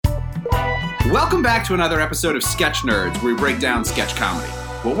Welcome back to another episode of Sketch Nerds, where we break down sketch comedy.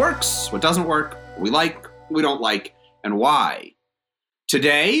 What works, what doesn't work, what we like, what we don't like, and why.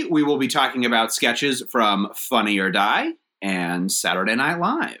 Today, we will be talking about sketches from Funny or Die and Saturday Night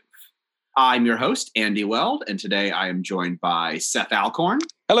Live. I'm your host, Andy Weld, and today I am joined by Seth Alcorn.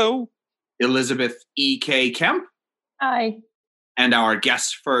 Hello. Elizabeth E.K. Kemp. Hi. And our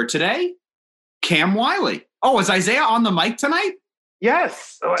guest for today, Cam Wiley. Oh, is Isaiah on the mic tonight?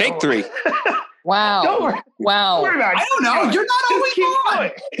 Yes. Take three. Wow. Don't worry. Wow. Don't worry about it. I don't know. You're not always Keep on.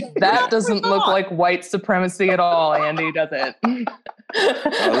 going. That doesn't look like white supremacy at all, Andy, does it?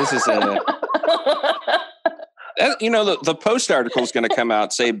 Oh, this is the Post article is going to come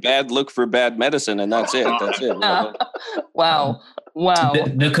out, say bad look for bad medicine, and that's it. That's it. Wow. Wow.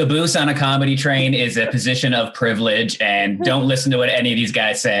 The caboose on a comedy train is a position of privilege, and don't listen to what any of these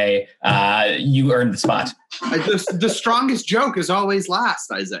guys say. You earned the spot. The strongest joke is always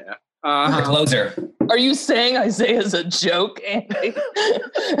last, Isaiah. The closer. Are you saying Isaiah's a joke, Andy?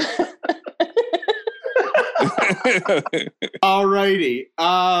 Alrighty.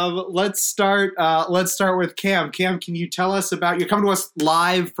 Let's start with Cam. Cam, can you tell us about, you're coming to us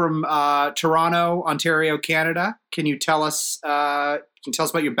live from Toronto, Ontario, Canada. Can you tell us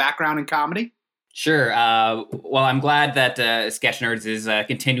about your background in comedy? Sure. Well, I'm glad that Sketch Nerds is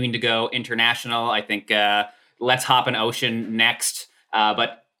continuing to go international. I think Let's Hop an Ocean next.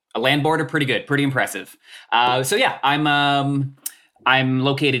 But a land border, pretty good, pretty impressive. So yeah, I'm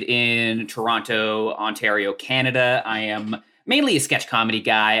located in Toronto, Ontario, Canada. I am mainly a sketch comedy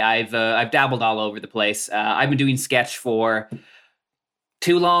guy. I've dabbled all over the place. I've been doing sketch for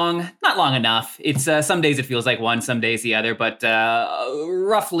too long, not long enough. It's some days it feels like one, some days the other, but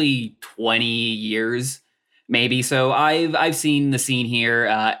roughly 20 years, maybe. So I've seen the scene here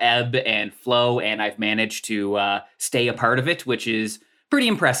ebb and flow, and I've managed to stay a part of it, which is pretty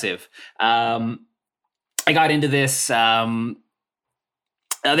impressive. I got into this. There's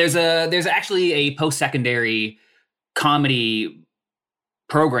actually a post-secondary comedy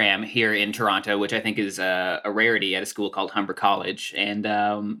program here in Toronto, which I think is a rarity at a school called Humber College. And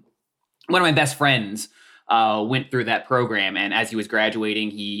one of my best friends went through that program, and as he was graduating,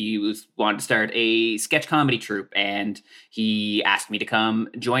 he wanted to start a sketch comedy troupe, and he asked me to come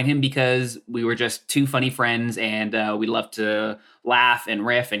join him because we were just two funny friends, and we loved to laugh and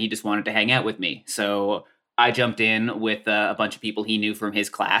riff, and he just wanted to hang out with me. So I jumped in with a bunch of people he knew from his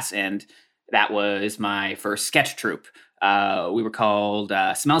class, and that was my first sketch troupe. We were called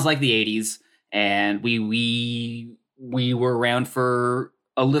Smells Like the 80s, and we were around for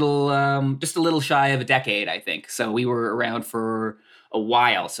a little, just a little shy of a decade, I think. So we were around for a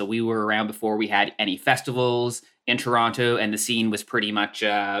while. So we were around before we had any festivals in Toronto, and the scene was pretty much,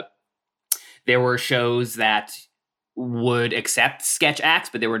 there were shows that would accept sketch acts,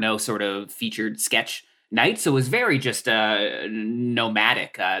 but there were no sort of featured sketch nights. So it was very just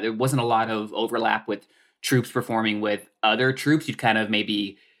nomadic. There wasn't a lot of overlap with troops performing with other troops. You'd kind of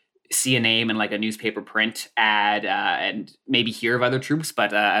maybe see a name in like a newspaper print ad and maybe hear of other troops,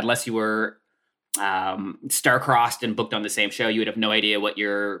 but unless you were star-crossed and booked on the same show, you would have no idea what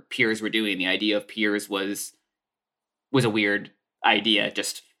your peers were doing. The idea of peers was a weird idea.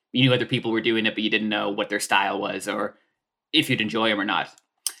 Just you knew other people were doing it, but you didn't know what their style was or if you'd enjoy them or not.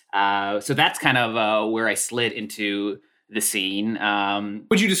 So that's kind of where I slid into the scene. What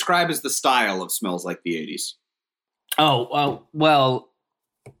would you describe as the style of Smells Like the 80s? Oh, well,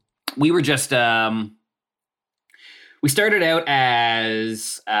 we were just, we started out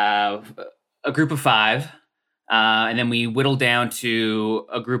as a group of five, and then we whittled down to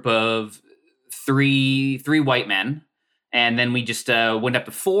a group of three white men, and then we just went up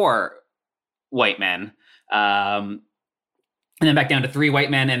to four white men, and then back down to three white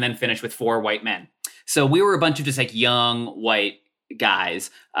men, and then finished with four white men. So we were a bunch of just like young white guys,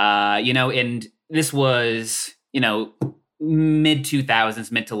 and this was, mid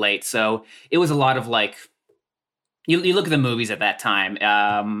 2000s, mid to late. So it was a lot of like, you look at the movies at that time.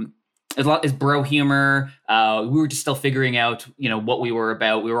 There's a lot is bro humor. We were just still figuring out, what we were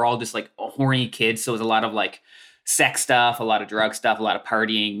about. We were all just like horny kids. So it was a lot of like sex stuff, a lot of drug stuff, a lot of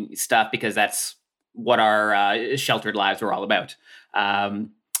partying stuff, because that's what our sheltered lives were all about.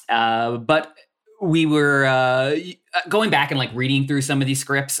 But we were going back and like reading through some of these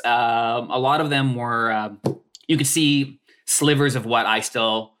scripts. A lot of them were, you could see slivers of what I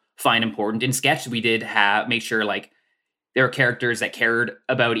still find important in sketch. We did make sure like there were characters that cared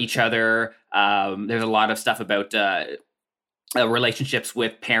about each other. There's a lot of stuff about relationships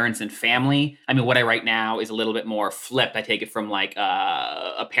with parents and family. I mean, what I write now is a little bit more flipped. I take it from like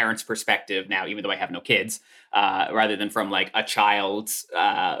a parent's perspective now, even though I have no kids, rather than from like a child's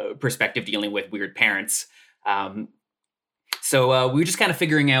perspective dealing with weird parents. So we were just kind of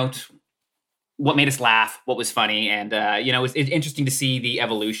figuring out what made us laugh, what was funny. And, it was interesting to see the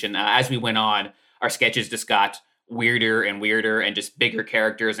evolution. As we went on, our sketches just got weirder and just bigger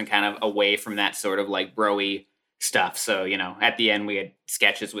characters and kind of away from that sort of like bro-y stuff. So, at the end we had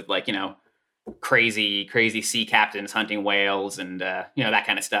sketches with like, crazy sea captains hunting whales and, that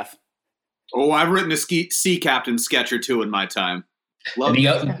kind of stuff. Oh, I've written a sea captain sketch or two in my time. Love the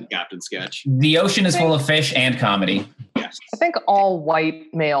sea captain sketch. The ocean is full of fish and comedy. Yes. I think all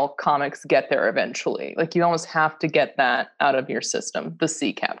white male comics get there eventually. Like you almost have to get that out of your system. The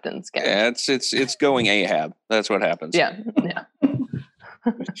sea captain sketch. Yeah, it's going Ahab. That's what happens. Yeah.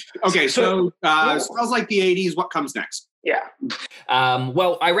 Okay, so smells like the 80s. What comes next? Yeah.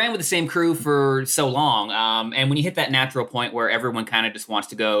 Well, I ran with the same crew for so long. And when you hit that natural point where everyone kind of just wants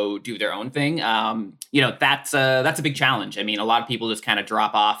to go do their own thing, that's a big challenge. I mean, a lot of people just kind of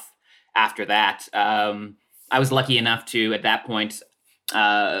drop off after that. I was lucky enough to, at that point,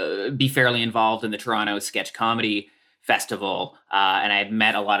 be fairly involved in the Toronto Sketch Comedy Festival. And I had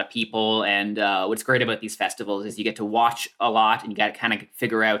met a lot of people. And what's great about these festivals is you get to watch a lot and you got to kind of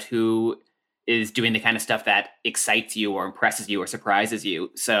figure out who is doing the kind of stuff that excites you or impresses you or surprises you.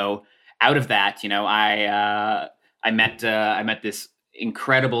 So out of that, I met this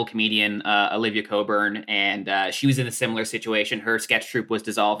incredible comedian, Olivia Coburn, and she was in a similar situation. Her sketch troupe was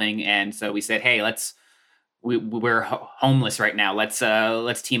dissolving. And so we said, hey, we're homeless right now.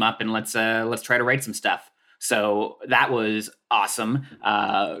 Let's team up and let's try to write some stuff. So that was awesome.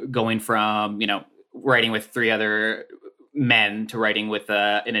 Going from, writing with three other men to writing with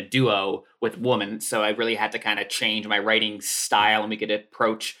in a duo with women. So I really had to kind of change my writing style and we could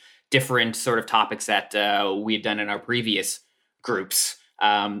approach different sort of topics that we had done in our previous groups.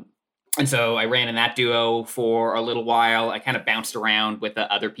 And so I ran in that duo for a little while. I kind of bounced around with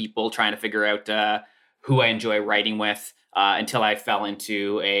other people trying to figure out who I enjoy writing with until I fell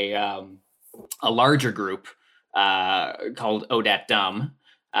into a larger group called Odette Dumb.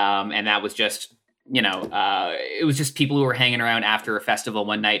 And that was just, it was just people who were hanging around after a festival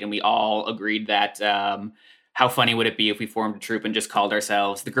one night, and we all agreed that how funny would it be if we formed a troupe and just called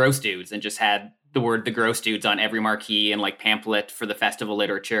ourselves the Gross Dudes and just had the word the Gross Dudes on every marquee and like pamphlet for the festival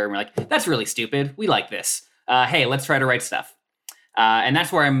literature. And we're like, that's really stupid. We like this. Hey, let's try to write stuff. And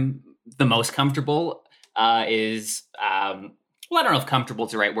that's where I'm the most comfortable I don't know if comfortable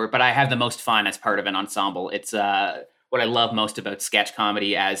is the right word, but I have the most fun as part of an ensemble. It's what I love most about sketch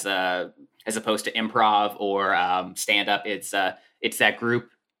comedy as opposed to improv or stand-up. It's that group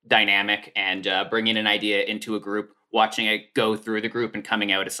dynamic and bringing an idea into a group, watching it go through the group and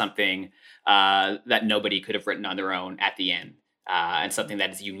coming out as something that nobody could have written on their own at the end, and something that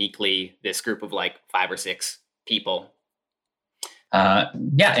is uniquely this group of like 5 or 6 people.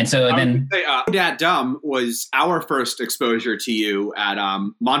 And so then Odette Dumb was our first exposure to you at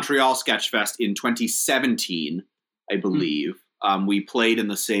Montreal Sketch Fest in 2017, I believe. We played in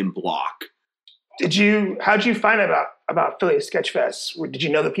the same block. How'd you find about Philly Sketch Fest? Did you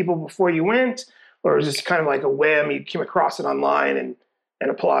know the people before you went, or was this kind of like a whim? You came across it online and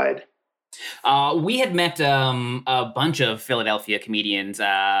applied? We had met a bunch of Philadelphia comedians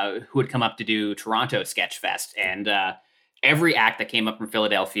who had come up to do Toronto Sketch Fest, and every act that came up from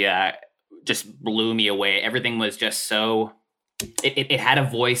Philadelphia just blew me away. Everything was just so, it had a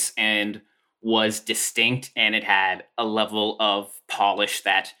voice and was distinct, and it had a level of polish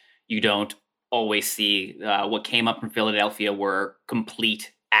that you don't always see. What came up from Philadelphia were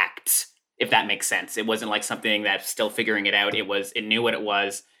complete acts, if that makes sense. It wasn't like something that's still figuring it out. It knew what it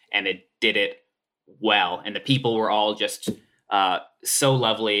was, and it did it well. And the people were all just so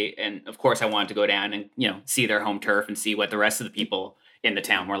lovely. And of course I wanted to go down and, see their home turf and see what the rest of the people in the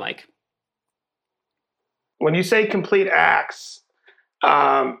town were like. When you say complete acts,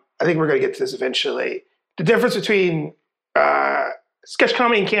 I think we're going to get to this eventually. The difference between sketch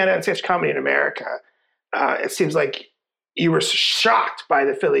comedy in Canada and sketch comedy in America, it seems like you were shocked by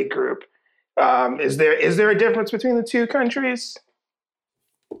the Philly group. Is there a difference between the two countries?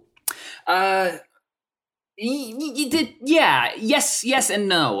 Yes and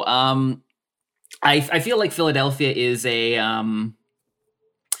no. I feel like Philadelphia is a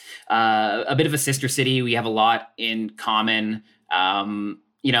bit of a sister city. We have a lot in common.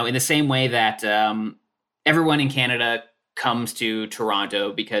 In the same way that everyone in Canada comes to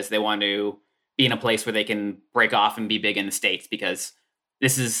Toronto because they want to be in a place where they can break off and be big in the States, because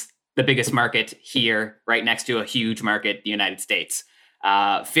this is the biggest market here, right next to a huge market, the United States.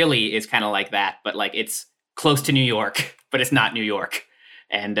 Philly is kind of like that, but like it's close to New York, but it's not New York.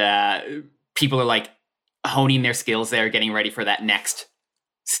 And people are like honing their skills there, getting ready for that next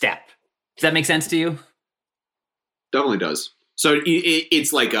step. Does that make sense to you? Definitely does. So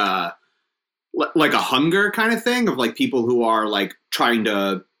it's like a hunger kind of thing of like people who are like trying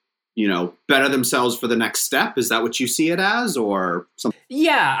to, better themselves for the next step. Is that what you see it as, or something?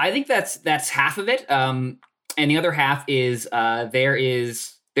 Yeah, I think that's half of it. And the other half is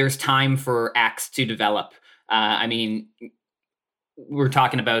there's time for acts to develop. I mean, we're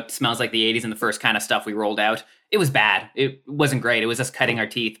talking about Smells Like the 80s and the first kind of stuff we rolled out. It was bad. It wasn't great. It was us cutting our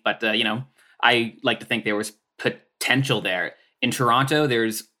teeth. But, I like to think there was potential there. In Toronto,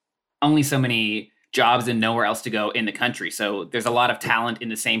 there's only so many jobs and nowhere else to go in the country. So there's a lot of talent in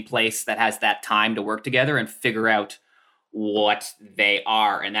the same place that has that time to work together and figure out what they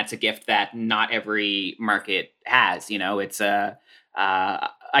are. And that's a gift that not every market has. It's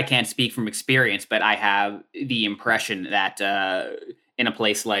I can't speak from experience, but I have the impression that in a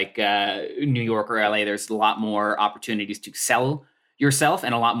place like New York or LA, there's a lot more opportunities to sell yourself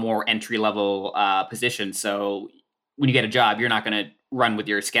and a lot more entry-level positions. So when you get a job, you're not going to run with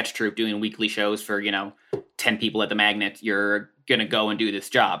your sketch troupe doing weekly shows for, 10 people at the Magnet. You're going to go and do this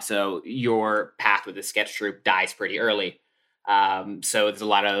job. So your path with the sketch troupe dies pretty early. So there's a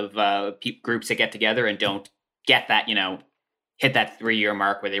lot of groups that get together and don't get that, hit that 3-year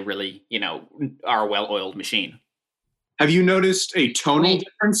mark where they really, are a well-oiled machine. Have you noticed a tonal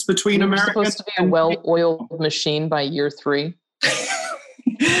difference between America? You're supposed to be a well-oiled machine by year 3.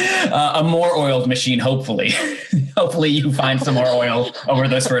 A more oiled machine, hopefully. Hopefully you find some more oil over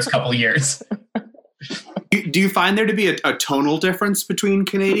those first couple years. Do you find there to be a tonal difference between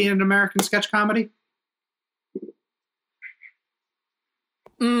Canadian and American sketch comedy?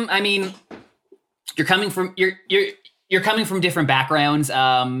 I mean, you're coming from different backgrounds.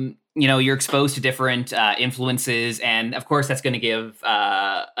 You're exposed to different influences, and of course, that's going to give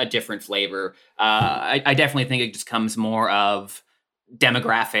a different flavor. I definitely think it just comes more of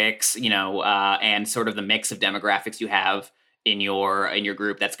demographics, and sort of the mix of demographics you have in your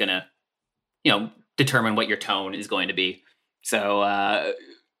group. That's going to, determine what your tone is going to be. So, I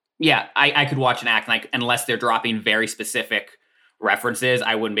could watch an act like unless they're dropping very specific references,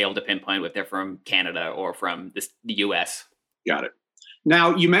 I wouldn't be able to pinpoint if they're from Canada or from the U.S. Got it.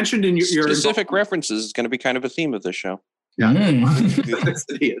 Now, you mentioned in your specific references is going to be kind of a theme of this show. Yeah.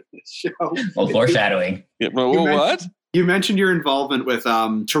 Well, foreshadowing. Yeah, what? You mentioned your involvement with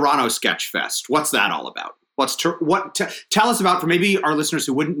Toronto Sketch Fest. What's that all about? Tell us about, for maybe our listeners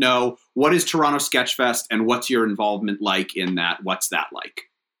who wouldn't know, what is Toronto Sketch Fest and what's your involvement like in that? What's that like?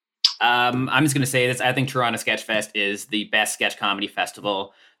 I'm just going to say this. I think Toronto Sketch Fest is the best sketch comedy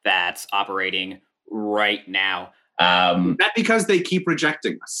festival that's operating right now. Is that because they keep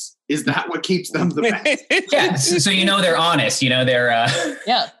rejecting us? Is that what keeps them the best? Yeah, so they're honest. They're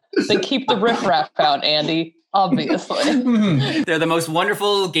yeah, they keep the riffraff out, Andy. Obviously, they're the most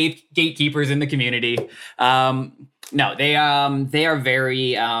wonderful gatekeepers in the community. No, they are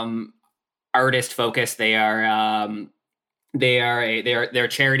very artist focused. They're a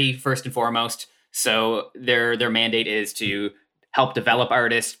charity first and foremost. So their mandate is to help develop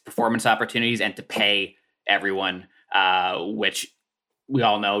artists, performance opportunities, and to pay everyone, which we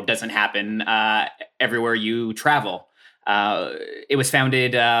all know doesn't happen everywhere you travel. It was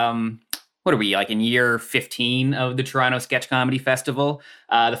founded, what are we, like in year 15 of the Toronto Sketch Comedy Festival.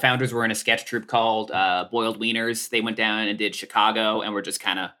 The founders were in a sketch troupe called Boiled Wieners. They went down and did Chicago and were just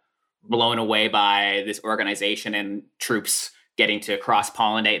kind of blown away by this organization and troops getting to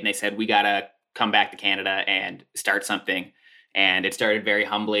cross-pollinate. And they said, we got to come back to Canada and start something. And it started very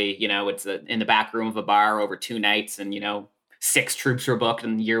humbly. It's in the back room of a bar over 2 nights, and 6 troops were booked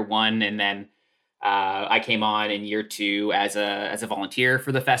in year 1, and then I came on in year 2 as a volunteer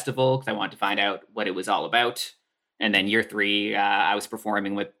for the festival because I wanted to find out what it was all about. And then year 3, I was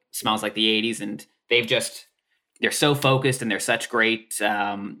performing with Smells Like the 80s, and they're so focused and they're such great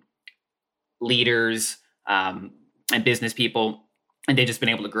leaders and business people, and they've just been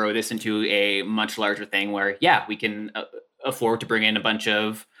able to grow this into a much larger thing where, we can afford to bring in a bunch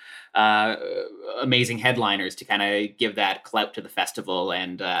of amazing headliners to kind of give that clout to the festival.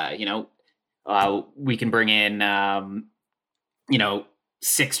 And, we can bring in,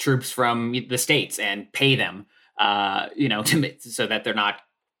 6 troops from the States and pay them, so that they're not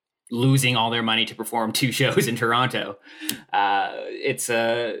losing all their money to perform 2 shows in Toronto.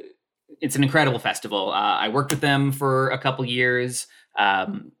 It's an incredible festival. I worked with them for a couple years,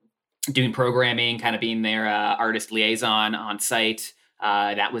 doing programming, kind of being their artist liaison on site.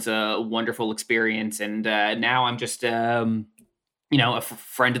 That was a wonderful experience. And now I'm just, a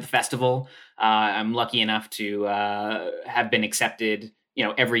friend of the festival. I'm lucky enough to have been accepted,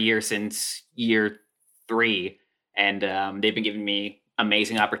 every year since year 3. And they've been giving me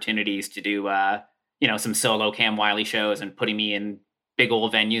amazing opportunities to do, some solo Cam Wiley shows and putting me in big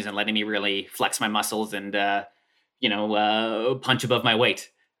old venues and letting me really flex my muscles and, punch above my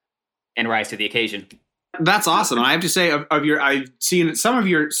weight and rise to the occasion. That's awesome. And I have to say, I've seen some of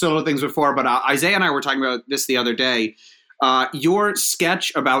your solo things before, but Isaiah and I were talking about this the other day. Your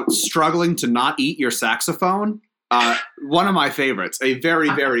sketch about struggling to not eat your saxophone, one of my favorites. A very,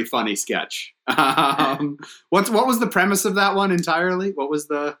 very funny sketch. What was the premise of that one entirely? What was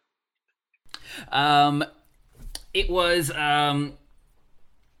the? It was.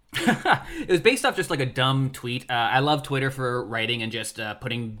 It was based off just like a dumb tweet. I love Twitter for writing and just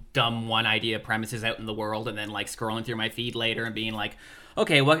putting dumb one idea premises out in the world, and then like scrolling through my feed later and being like,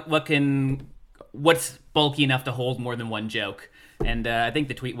 okay, what's bulky enough to hold more than one joke? And I think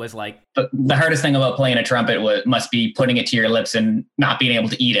the tweet was like, the hardest thing about playing a trumpet must be putting it to your lips and not being able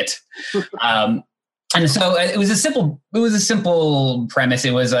to eat it. And so it was a simple premise.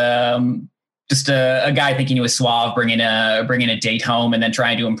 It was just a guy thinking he was suave, bringing a date home and then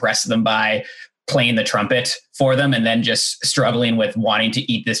trying to impress them by playing the trumpet for them, and then just struggling with wanting to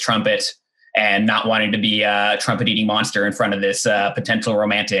eat this trumpet and not wanting to be a trumpet eating monster in front of this potential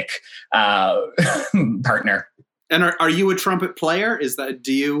romantic partner. And are you a trumpet player?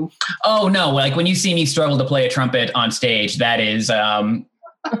 Do you? Oh no! Like when you see me struggle to play a trumpet on stage, that is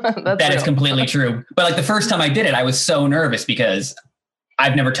that is completely true. But like the first time I did it, I was so nervous because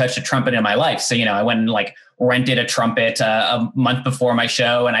I've never touched a trumpet in my life. So, I went and like rented a trumpet a month before my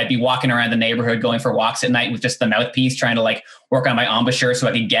show, and I'd be walking around the neighborhood going for walks at night with just the mouthpiece, trying to like work on my embouchure so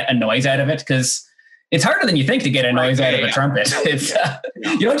I could get a noise out of it. Cause it's harder than you think to get a noise out of a trumpet. It's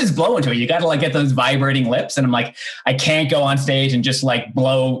you don't just blow into it. You got to like get those vibrating lips. And I'm like, I can't go on stage and just like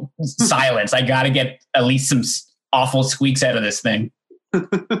blow silence. I got to get at least some awful squeaks out of this thing.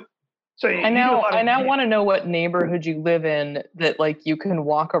 So I now want to know what neighborhood you live in that like you can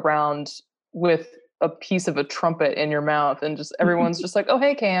walk around with a piece of a trumpet in your mouth and just everyone's just like, oh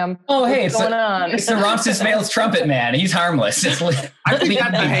hey Cam, what's going on? It's the Roncesvalles trumpet man. He's harmless. I think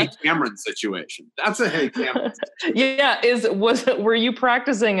that's a Hey Cameron situation. That's a Hey Cameron situation. Yeah, were you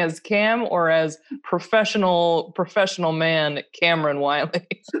practicing as Cam or as professional man Cameron Wiley?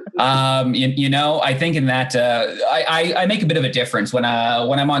 I think in that I make a bit of a difference when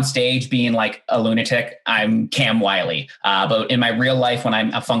I'm on stage being like a lunatic. I'm Cam Wiley, but in my real life, when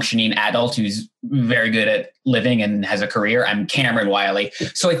I'm a functioning adult who's very good at living and has a career, I'm Cameron Wiley.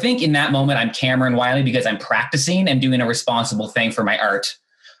 So I think in that moment, I'm Cameron Wiley because I'm practicing and doing a responsible thing for my art.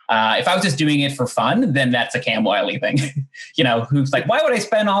 If I was just doing it for fun, then that's a Cam Wiley thing. Who's like, why would I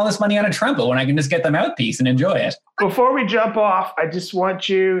spend all this money on a trumpet when I can just get the mouthpiece and enjoy it? Before we jump off, I just want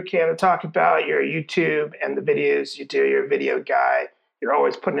you, Cam, to talk about your YouTube and the videos you do. You're a video guy. You're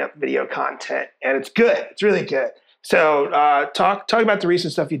always putting up video content, and it's good. It's really good. So talk about the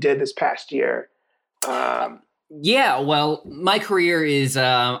recent stuff you did this past year. Yeah, well, my career is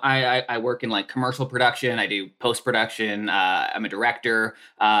I work in like commercial production. I do post-production. I'm a director.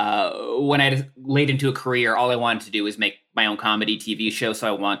 When I laid into a career, all I wanted to do was make my own comedy TV show. So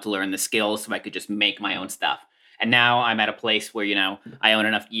I wanted to learn the skills so I could just make my own stuff. And now I'm at a place where, I own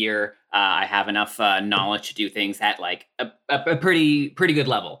enough gear. I have enough knowledge to do things at like a pretty good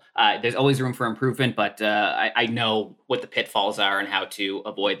level. There's always room for improvement, but I know what the pitfalls are and how to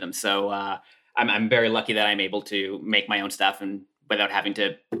avoid them. So I'm very lucky that I'm able to make my own stuff and without having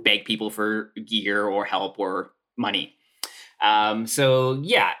to beg people for gear or help or money. We're in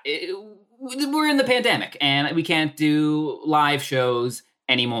the pandemic and we can't do live shows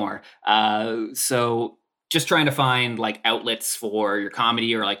anymore. So just trying to find like outlets for your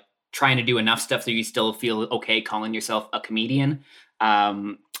comedy or like trying to do enough stuff so you still feel okay calling yourself a comedian.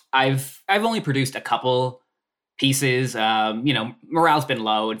 I've only produced a couple pieces. Morale's been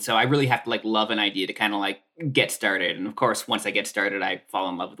low, and so I really have to like love an idea to kind of like get started. And of course, once I get started, I fall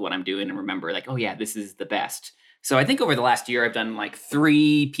in love with what I'm doing and remember like, oh yeah, this is the best. So I think over the last year, I've done like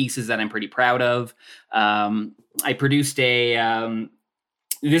 3 pieces that I'm pretty proud of. I produced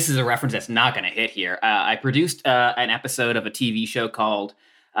this is a reference that's not going to hit here. I produced an episode of a TV show called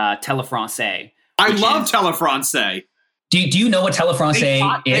Telefrancais. I love Telefrancais. Do you know what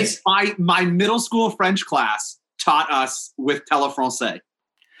Telefrancais is? My middle school French class taught us with Telefrancais.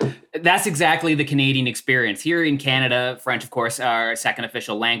 That's exactly the Canadian experience. Here in Canada, French, of course, our second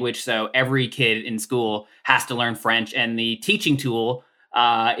official language. So every kid in school has to learn French. And the teaching tool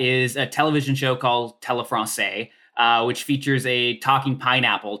is a television show called Telefrancais. which features a talking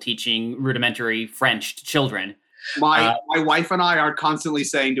pineapple teaching rudimentary French to children. My wife and I are constantly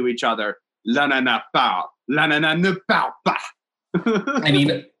saying to each other, "La na na pow, la na na na pow pa." I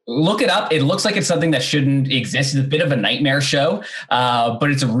mean, look it up. It looks like it's something that shouldn't exist. It's a bit of a nightmare show, but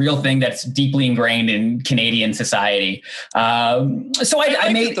it's a real thing that's deeply ingrained in Canadian society. So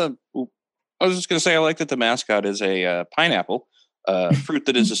I made. I was just going to say, I like that the mascot is a pineapple, fruit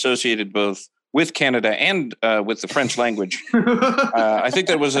that is associated both with Canada and with the French language. I think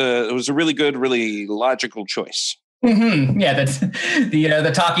that was a really good, really logical choice. Mm-hmm. Yeah, that's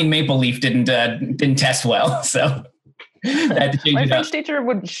the talking maple leaf didn't test well, so. My French teacher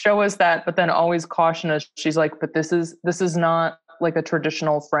would show us that, but then always caution us. She's like, "But this is not like a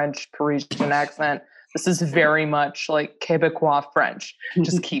traditional French Parisian accent. This is very much like Quebecois French.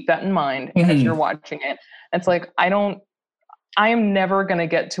 Just keep that in mind as you're watching it." It's like I am never going to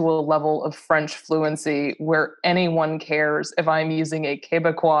get to a level of French fluency where anyone cares if I'm using a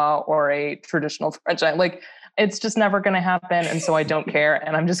Quebecois or a traditional French. It's just never going to happen, and so I don't care,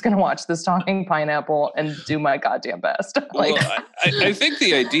 and I'm just going to watch this talking pineapple and do my goddamn best. I think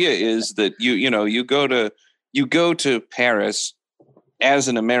the idea is that you go to Paris as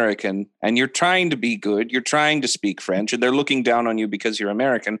an American, and you're trying to be good, you're trying to speak French, and they're looking down on you because you're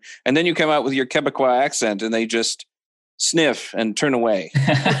American, and then you come out with your Quebecois accent, and they just sniff and turn away.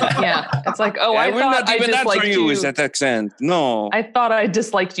 Yeah, it's like, I thought I disliked you. Is that accent? No, I thought I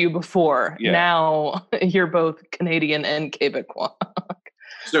disliked you before. Yeah. Now you're both Canadian and Quebecois.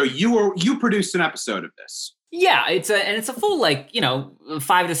 So you produced an episode of this. Yeah, it's a full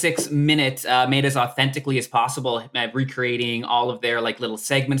 5 to 6 minute, made as authentically as possible, recreating all of their little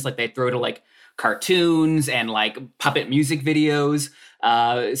segments they throw to cartoons and puppet music videos.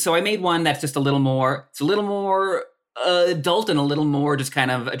 So I made one that's just a little more adult and a little more just kind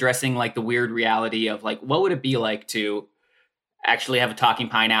of addressing the weird reality of what would it be like to actually have a talking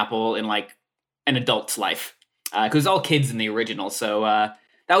pineapple in an adult's life, because it's all kids in the original. So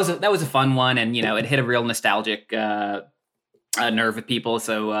that was a fun one, and it hit a real nostalgic nerve with people,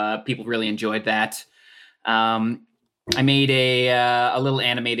 so people really enjoyed that. I made a little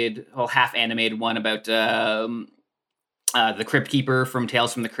animated, half animated one about the Crypt Keeper from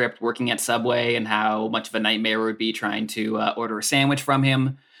Tales from the Crypt working at Subway and how much of a nightmare it would be trying to order a sandwich from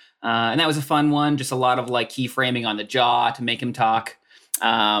him. And that was a fun one. Just a lot of keyframing on the jaw to make him talk.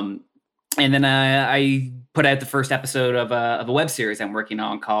 And then I put out the first episode of a web series I'm working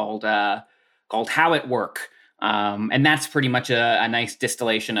on called How It Work. And that's pretty much a nice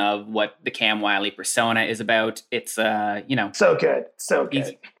distillation of what the Cam Wiley persona is about. It's, so good.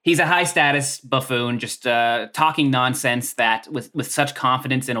 He's a high status buffoon, just talking nonsense that with such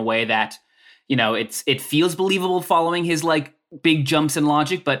confidence in a way that, it feels believable following his big jumps in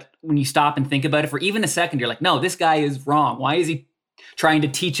logic. But when you stop and think about it for even a second, you're like, no, this guy is wrong. Why is he trying to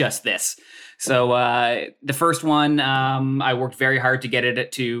teach us this? So the first one, I worked very hard to get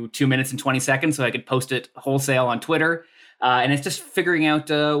it to 2 minutes and 20 seconds so I could post it wholesale on Twitter. And it's just figuring out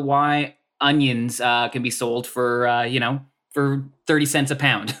why onions can be sold for 30 cents a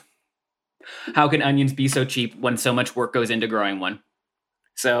pound. How can onions be so cheap when so much work goes into growing one?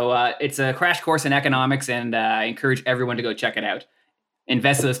 So it's a crash course in economics, and I encourage everyone to go check it out.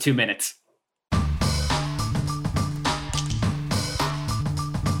 Invest those 2 minutes.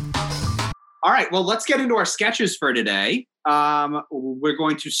 All right, well, let's get into our sketches for today. We're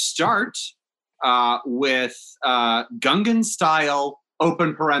going to start with Gungan style,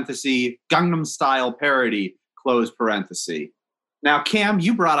 open parenthesis, Gangnam style parody, close parenthesis. Now, Cam,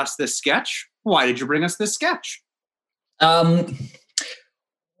 you brought us this sketch. Why did you bring us this sketch?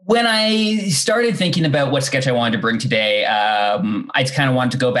 When I started thinking about what sketch I wanted to bring today, I kind of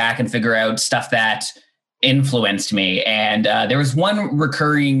wanted to go back and figure out stuff that influenced me. And there was one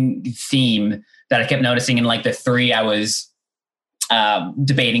recurring theme that I kept noticing in the 3 I was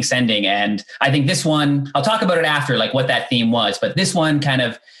debating sending. And I think this one, I'll talk about it after, what that theme was, but this one kind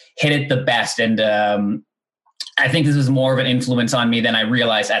of hit it the best. And I think this was more of an influence on me than I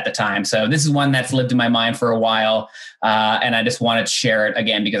realized at the time. So this is one that's lived in my mind for a while. And I just wanted to share it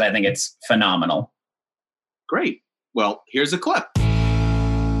again because I think it's phenomenal. Great. Well, here's a clip.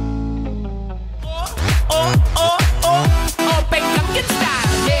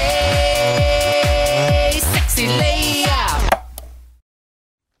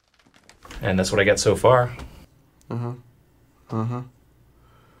 And that's what I get so far.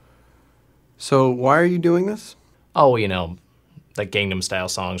 So why are you doing this? Oh, that Gangnam Style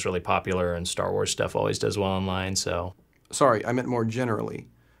song is really popular, and Star Wars stuff always does well online, so... Sorry, I meant more generally.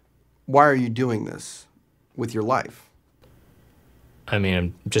 Why are you doing this with your life? I mean,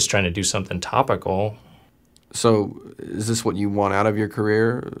 I'm just trying to do something topical. So is this what you want out of your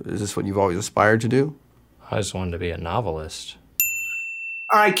career? Is this what you've always aspired to do? I just wanted to be a novelist.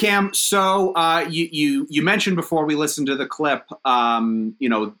 All right, Cam. So you mentioned before we listened to the clip,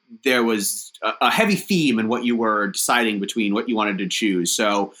 there was a heavy theme in what you were deciding between what you wanted to choose.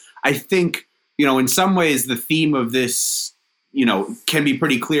 So I think, in some ways the theme of this, can be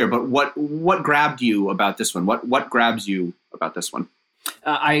pretty clear. But what grabbed you about this one? What grabs you about this one?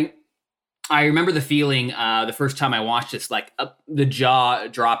 I remember the feeling the first time I watched this, like the jaw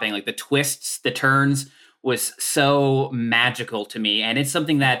dropping, like the twists, the turns was so magical to me. And it's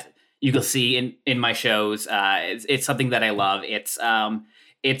something that you can see in my shows. It's something that I love.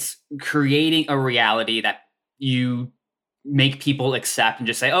 It's creating a reality that you make people accept and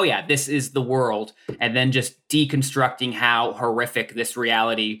just say, oh yeah, this is the world. And then just deconstructing how horrific this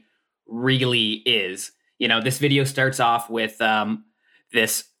reality really is. This video starts off with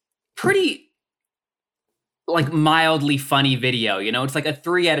this pretty like mildly funny video. It's like a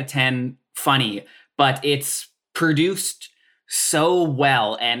 3 out of 10 funny, but it's produced so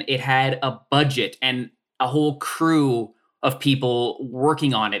well, and it had a budget and a whole crew of people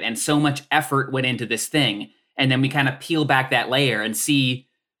working on it, and so much effort went into this thing. And then we kind of peel back that layer and see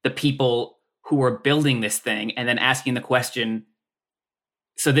the people who are building this thing, and then asking the question,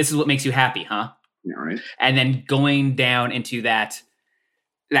 so this is what makes you happy, huh? Yeah, right. And then going down into that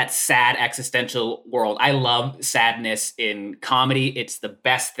sad existential world. I love sadness in comedy. It's the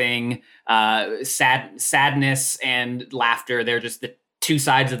best thing. Sadness and laughter, they're just the two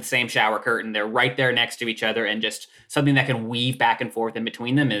sides of the same shower curtain. They're right there next to each other, and just something that can weave back and forth in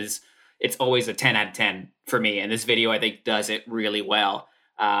between them it's always a 10 out of 10 for me. And this video, I think, does it really well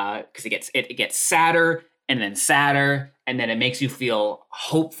because it gets sadder and then sadder, and then it makes you feel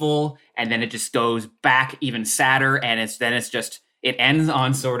hopeful, and then it just goes back even sadder, and it ends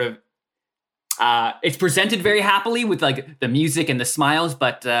on sort of, it's presented very happily with like the music and the smiles,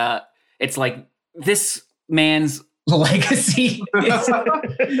 but it's like this man's legacy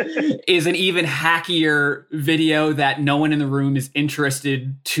is an even hackier video that no one in the room is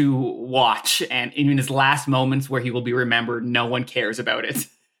interested to watch. And in his last moments where he will be remembered, no one cares about it.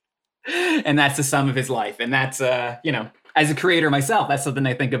 And that's the sum of his life. And that's, as a creator myself, that's something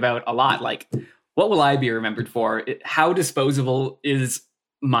I think about a lot. Like, what will I be remembered for? How disposable is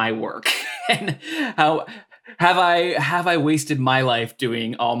my work? And how have I wasted my life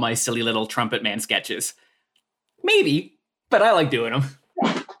doing all my silly little Trumpet Man sketches? Maybe, but I like doing them.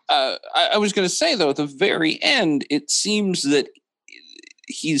 I was going to say, though, at the very end, it seems that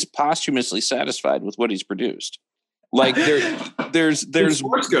he's posthumously satisfied with what he's produced. Like there's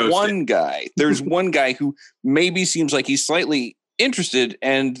one guy. There's one guy who maybe seems like he's slightly interested,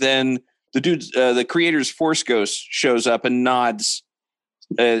 and then the creator's Force Ghost shows up and nods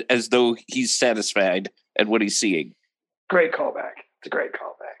as though he's satisfied at what he's seeing. Great callback. It's a great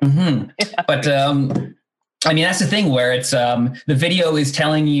callback. Mm-hmm. Yeah. But that's the thing where it's the video is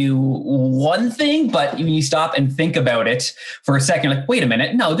telling you one thing, but when you stop and think about it for a second, like, wait a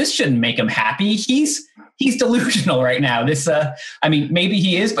minute, no, this shouldn't make him happy. He's delusional right now. This, maybe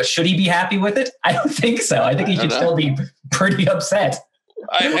he is, but should he be happy with it? I don't think so. I think he should still be pretty upset.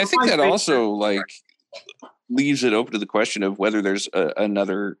 I think that also leaves it open to the question of whether there's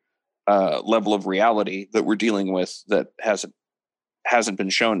another level of reality that we're dealing with that hasn't been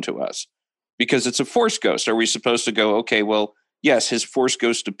shown to us, because it's a Force Ghost. Are we supposed to go, okay, well, yes, his Force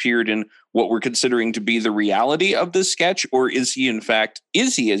Ghost appeared in what we're considering to be the reality of this sketch, or is he,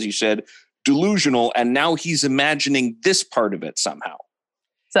 as you said, delusional, and now he's imagining this part of it somehow?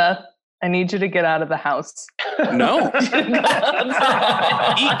 Seth, I need you to get out of the house. No.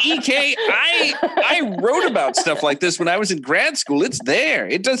 EK, I wrote about stuff like this when I was in grad school. It's there.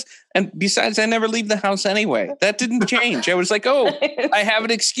 It does. And besides, I never leave the house anyway. That didn't change. I was like, oh, I have an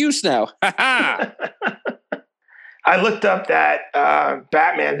excuse now. I looked up that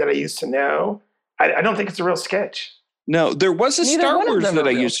Batman that I used to know. I don't think it's a real sketch. No, there was a Star Wars that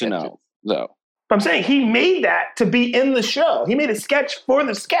I used to know, though. But I'm saying he made that to be in the show. He made a sketch for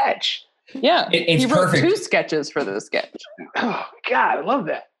the sketch. Yeah, it's he wrote perfect. 2 sketches for the sketch. Oh God, I love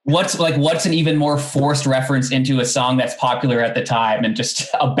that. What's an even more forced reference into a song that's popular at the time, and just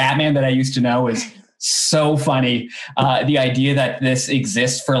a Batman that I used to know is so funny. The idea that this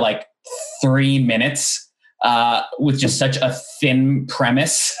exists for 3 minutes with just such a thin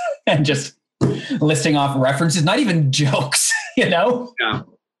premise and just listing off references, not even jokes, Yeah.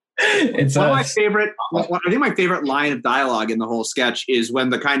 It's one of my favorite. I think my favorite line of dialogue in the whole sketch is when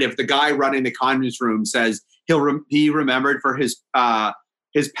the guy running the conference room says he remembered for his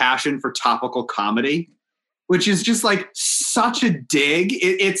passion for topical comedy, which is just like such a dig.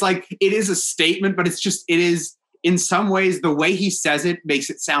 It's like, it is a statement, but it is in some ways, the way he says it makes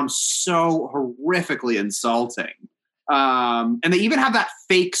it sound so horrifically insulting. And they even have that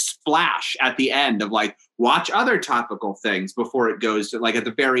fake splash at the end of like, watch other topical things before it goes to like at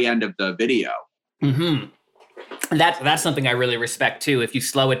the very end of the video. Mm-hmm. That's something I really respect too. If you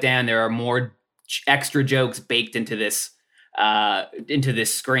slow it down, there are more extra jokes baked into this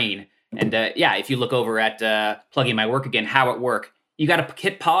screen. And if you look over at Plugging My Work Again, How It Work, you got to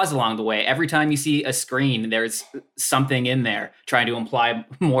hit pause along the way. Every time you see a screen, there's something in there trying to imply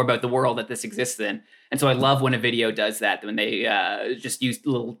more about the world that this exists in. And so I love when a video does that, when they just use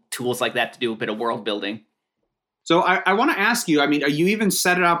little tools like that to do a bit of world building. So I want to ask you, I mean, are you even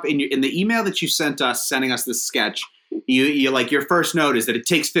set it up in the email that you sent us, sending us this sketch? You like, your first note is that it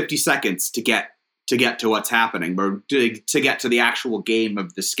takes 50 seconds to get to what's happening, or to get to the actual game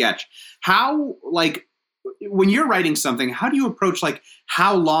of the sketch. How, like, when you're writing something, how do you approach like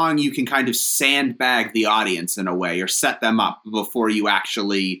how long you can kind of sandbag the audience in a way, or set them up before you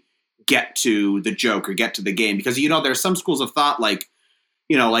actually get to the joke or get to the game? Because, there's some schools of thought, like,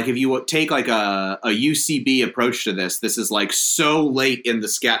 like if you take like a UCB approach to this is like so late in the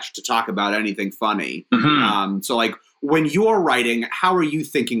sketch to talk about anything funny. Mm-hmm. So like when you're writing, how are you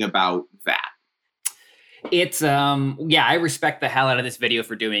thinking about that? It's, I respect the hell out of this video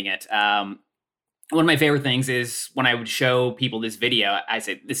for doing it. One of my favorite things is when I would show people this video, I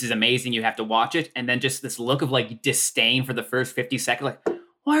said, this is amazing, you have to watch it. And then just this look of like disdain for the first 50 seconds, like,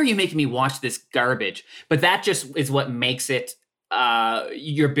 why are you making me watch this garbage? But that just is what makes it,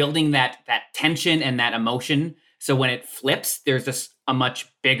 you're building that tension and that emotion. So when it flips, there's just a much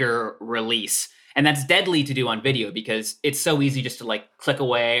bigger release. And that's deadly to do on video because it's so easy just to like click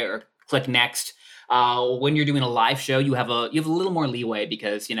away or click next. When you're doing a live show, you have a little more leeway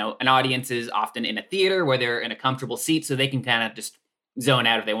because, an audience is often in a theater where they're in a comfortable seat, so they can kind of just zone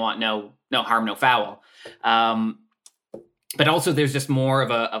out if they want. No harm, no foul. But also there's just more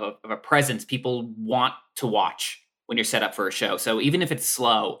of a presence. People want to watch when you're set up for a show. So even if it's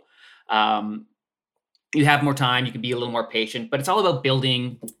slow, you have more time, you can be a little more patient, but it's all about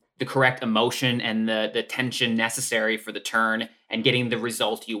building the correct emotion and the tension necessary for the turn and getting the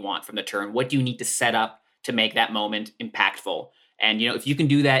result you want from the turn. What do you need to set up to make that moment impactful? And, if you can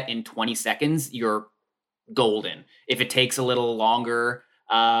do that in 20 seconds, you're golden. If it takes a little longer,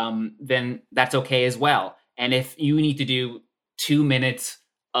 then that's okay as well. And if you need to do 2 minutes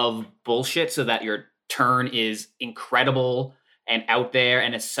of bullshit so that your turn is incredible and out there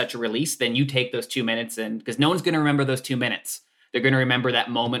and it's such a release, then you take those 2 minutes, and because no one's going to remember those 2 minutes. They're going to remember that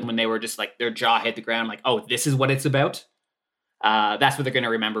moment when they were just like, their jaw hit the ground, like, oh, this is what it's about. That's what they're going to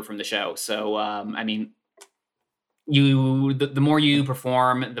remember from the show. So, the more you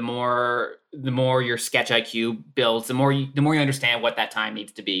perform, the more your sketch IQ builds, the more you understand what that time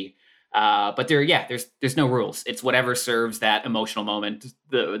needs to be. But there's no rules. It's whatever serves that emotional moment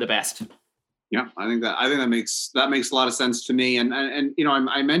the best. Yeah, I think that makes a lot of sense to me. And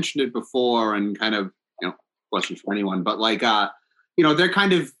I mentioned it before, and kind of, question for anyone, but like, they're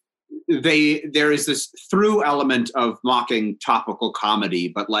kind of, there is this through element of mocking topical comedy,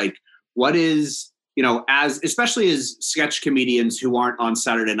 but like, what is, especially as sketch comedians who aren't on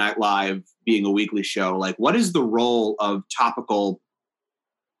Saturday Night Live being a weekly show, like, what is the role of topical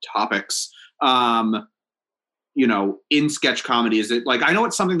topics, in sketch comedy? Is it like, I know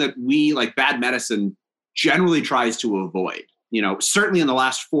it's something that we, like Bad Medicine, generally tries to avoid. Certainly in the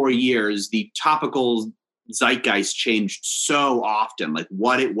last 4 years, the topical zeitgeist changed so often. Like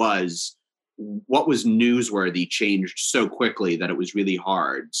what was newsworthy changed so quickly that it was really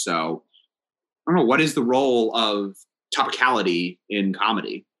hard. So I don't know, what is the role of topicality in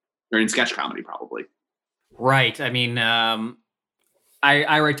comedy, or in sketch comedy probably? Right. I mean,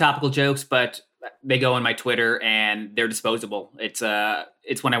 I write topical jokes, but they go on my Twitter and they're disposable. It's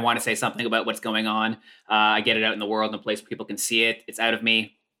when I want to say something about what's going on. I get it out in the world in a place where people can see it. It's out of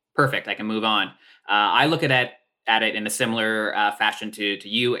me. Perfect. I can move on. I look at it in a similar fashion to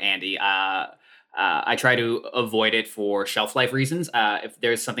you, Andy. I try to avoid it for shelf life reasons. If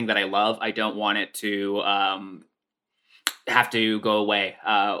there's something that I love, I don't want it to have to go away.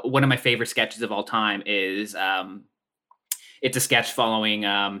 One of my favorite sketches of all time is it's a sketch following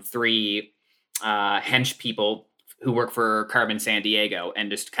 3 hench people who work for Carmen Sandiego, and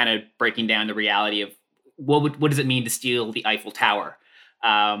just kind of breaking down the reality of what does it mean to steal the Eiffel Tower?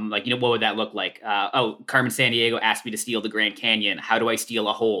 What would that look like? Carmen Sandiego asked me to steal the Grand Canyon. How do I steal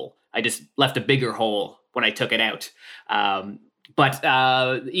a hole? I just left a bigger hole when I took it out. But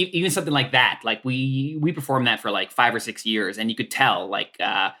even something like that, like we performed that for like 5 or 6 years, and you could tell like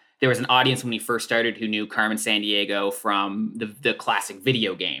there was an audience when we first started who knew Carmen Sandiego from the classic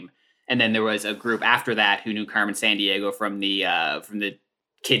video game. And then there was a group after that who knew Carmen Sandiego from the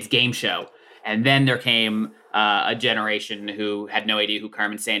kids game show. And then there came a generation who had no idea who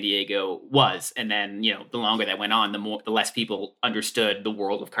Carmen Sandiego was. And then, the longer that went on, the less people understood the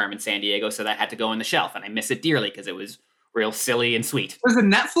world of Carmen Sandiego. So that had to go on the shelf. And I miss it dearly because it was real silly and sweet. There's a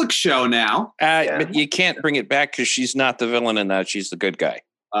Netflix show now. But you can't bring it back because she's not the villain in that. She's the good guy.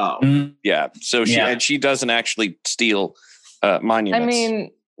 Oh. Mm-hmm. Yeah. So she doesn't actually steal monuments. I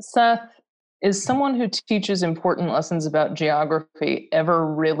mean, Seth, is someone who teaches important lessons about geography ever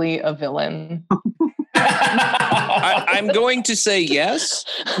really a villain? I'm going to say yes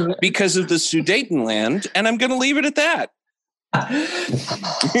because of the Sudetenland, and I'm going to leave it at that.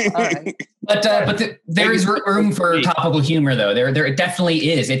 Right. But there is room for topical humor, though. There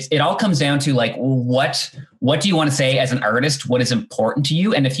definitely is. It all comes down to like what do you want to say as an artist? What is important to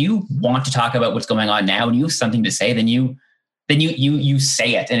you? And if you want to talk about what's going on now and you have something to say, then you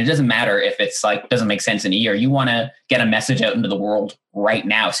say it. And it doesn't matter if it's like doesn't make sense in a year. You want to get a message out into the world right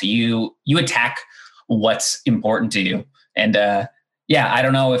now. So you attack what's important to you. And I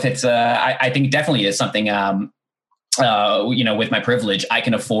don't know if it's I think it definitely is something with my privilege, I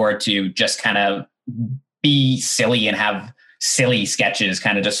can afford to just kind of be silly and have silly sketches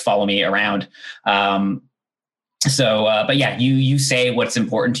kind of just follow me around. But you say what's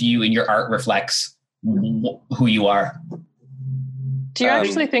important to you and your art reflects who you are. Do you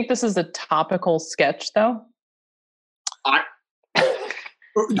actually think this is a topical sketch, though? I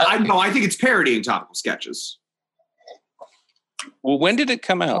think it's parodying topical sketches. Well, when did it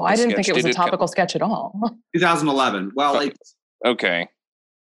come out? Oh, I didn't think it was a topical sketch at all. 2011. Well, okay.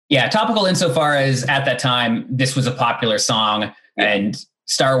 Yeah, topical insofar as at that time, this was a popular song and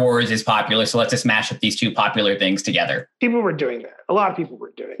Star Wars is popular. So let's just mash up these two popular things together. People were doing that. A lot of people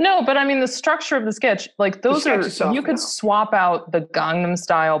were doing that. No, but I mean, the structure of the sketch, like those you could swap out the Gangnam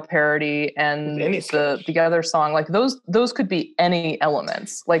Style parody and the other song. Like those could be any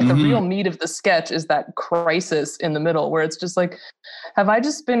elements. Like the real meat of the sketch is that crisis in the middle where it's just like, have I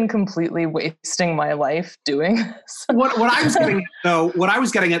just been completely wasting my life doing this? What I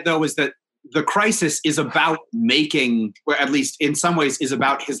was getting at though was that the crisis is about making, or at least in some ways is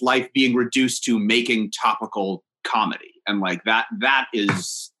about his life being reduced to making topical comedy. And like that's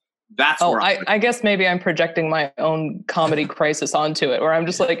where I guess maybe I'm projecting my own comedy crisis onto it, where I'm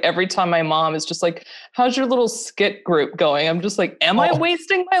just like, every time my mom is just like, how's your little skit group going? I'm just like, am I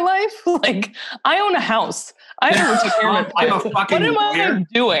wasting my life? Like, I own a house. I have a retirement plan. What am I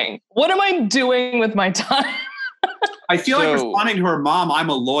doing? What am I doing with my time? I feel like responding to her mom, I'm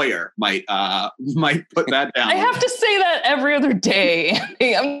a lawyer, might put that down. I have to say that every other day.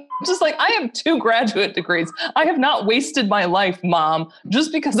 I'm just like, I have 2 graduate degrees. I have not wasted my life, Mom,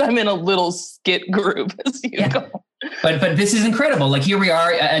 just because I'm in a little skit group. But this is incredible. Like here we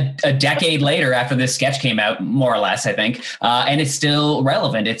are a decade later after this sketch came out, more or less, I think, and it's still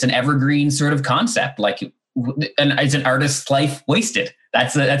relevant. It's an evergreen sort of concept. Like, is an artist's life wasted?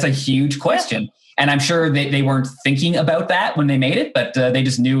 That's a huge question. Yeah. And I'm sure they weren't thinking about that when they made it, but they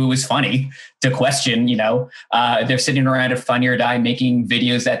just knew it was funny to question, they're sitting around at Funny or Die making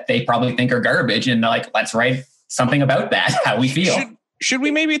videos that they probably think are garbage. And they're like, let's write something about that, how we feel. Should we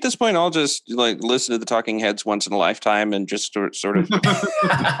maybe at this point all just like listen to the Talking Heads once in a lifetime and just sort of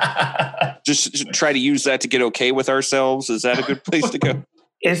just try to use that to get okay with ourselves? Is that a good place to go?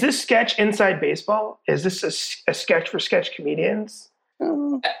 Is this sketch inside baseball? Is this a sketch for sketch comedians?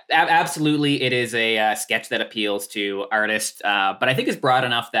 Absolutely, it is a sketch that appeals to artists, but I think it's broad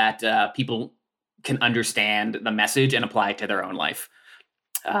enough that people can understand the message and apply it to their own life.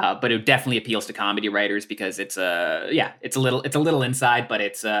 But it definitely appeals to comedy writers because it's a little inside, but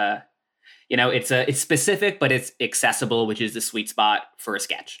it's specific, but it's accessible, which is the sweet spot for a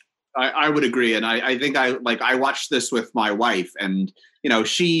sketch. I would agree, and I think I watched this with my wife, and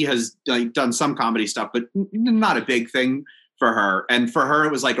she has done some comedy stuff, but not a big thing for her. And for her,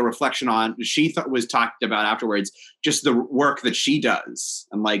 it was like a reflection on, she was talked about afterwards, just the work that she does.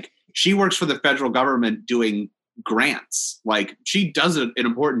 And like, she works for the federal government doing grants. Like, she does an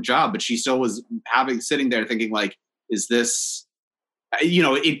important job, but she still was sitting there thinking like, is this,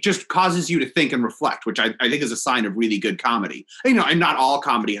 it just causes you to think and reflect, which I think is a sign of really good comedy. And not all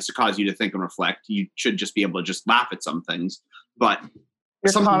comedy has to cause you to think and reflect. You should just be able to just laugh at some things, but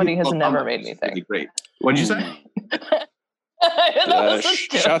your comedy has never made me think. Really great. What'd you say?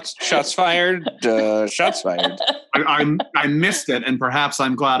 Shots fired. Shots fired. I missed it, and perhaps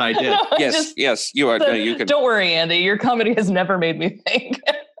I'm glad I did. Yes, you are. You can. Don't worry, Andy. Your comedy has never made me think.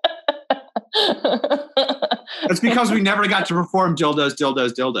 That's because we never got to perform dildos,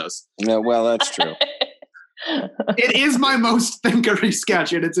 dildos, dildos. Yeah, well, that's true. It is my most thinkery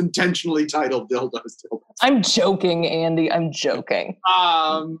sketch, and it's intentionally titled Dildos, Dildos. I'm joking, Andy. I'm joking.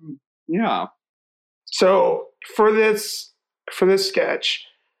 Yeah. So for this sketch,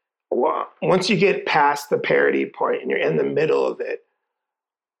 once you get past the parody point and you're in the middle of it,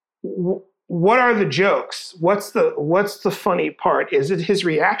 what are the jokes? What's the funny part? Is it his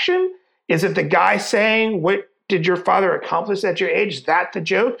reaction? Is it the guy saying, "What did your father accomplish at your age?" Is that the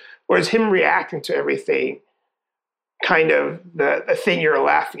joke? Or is him reacting to everything kind of the thing you're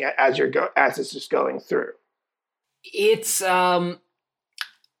laughing at as it's just going through? It's that's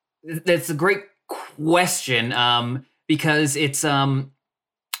a great question, because it's the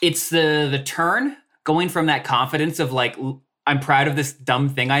turn going from that confidence of like, I'm proud of this dumb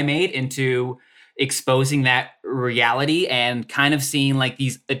thing I made, into exposing that reality and kind of seeing like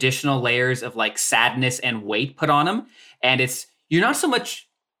these additional layers of like sadness and weight put on them. And you're not so much,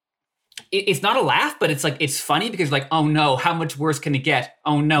 it's not a laugh, but it's like, it's funny because like, oh no, how much worse can it get?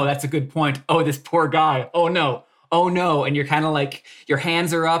 Oh no, that's a good point. Oh, this poor guy. Oh no. And you're kind of like, your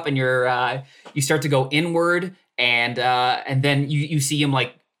hands are up and you start to go inward, and then you see him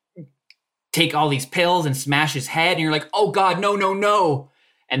like take all these pills and smash his head, and you're like, oh God, no.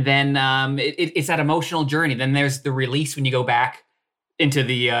 And then it's that emotional journey. Then there's the release when you go back into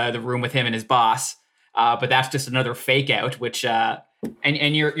the room with him and his boss. But that's just another fake out, which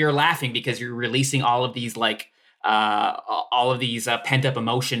and you're laughing because you're releasing all of these like all of these pent up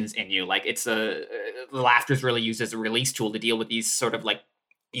emotions in you. Like the laughter is really used as a release tool to deal with these sort of like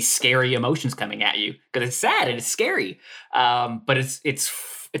these scary emotions coming at you, because it's sad and it's scary. But it's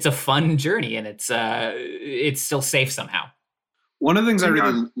a fun journey, and it's still safe somehow. One of the things I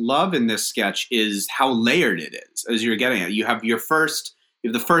really love in this sketch is how layered it is. As you're getting at, you have the first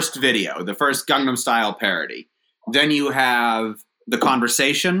video, the first Gangnam Style parody. Then you have the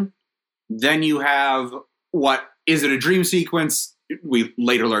conversation. Then you have is it a dream sequence? We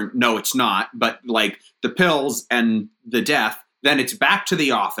later learn, no, it's not. But like the pills and the death. Then it's back to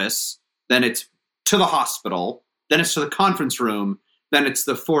the office. Then it's to the hospital. Then it's to the conference room. Then it's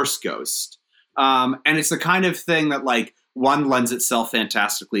the Force Ghost. And it's the kind of thing that like one lends itself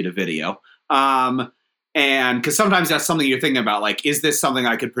fantastically to video. And because sometimes that's something you're thinking about, like, is this something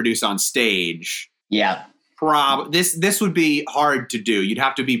I could produce on stage? Yeah. This would be hard to do. You'd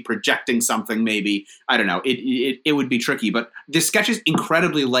have to be projecting something, maybe. I don't know. It would be tricky. But this sketch is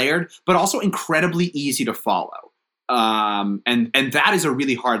incredibly layered, but also incredibly easy to follow. And that is a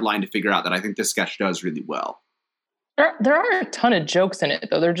really hard line to figure out that I think this sketch does really well. There are a ton of jokes in it,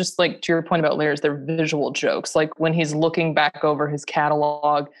 though. They're just like, to your point about layers, they're visual jokes. Like when he's looking back over his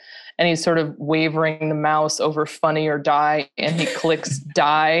catalog and he's sort of wavering the mouse over funny or die, and he clicks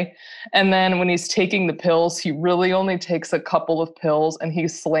die. And then when he's taking the pills, he really only takes a couple of pills and he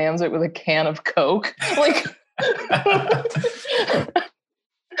slams it with a can of Coke. Like,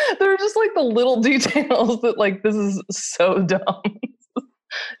 they're just like the little details that like, this is so dumb.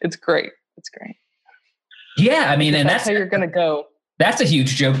 It's great. It's great. Yeah, I mean, and that's how you're going to go. That's a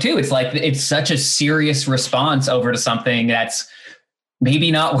huge joke too. It's like, it's such a serious response over to something that's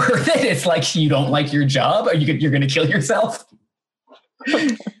maybe not worth it. It's like, you don't like your job, or you're going to kill yourself.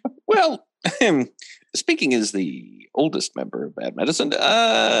 Well, speaking as the oldest member of Bad Medicine,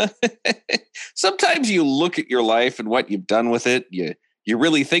 sometimes you look at your life and what you've done with it. You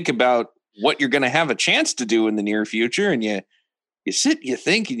really think about what you're going to have a chance to do in the near future, and you sit, you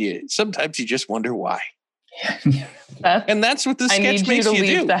think, and sometimes you just wonder why. And that's what this sketch makes you do. I need you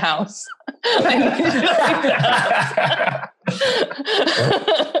to leave the house.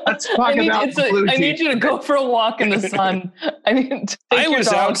 Let's talk about I need you to go for a walk in the sun. I was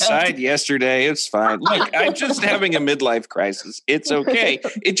outside yesterday. It's fine. Look, I'm just having a midlife crisis. It's okay.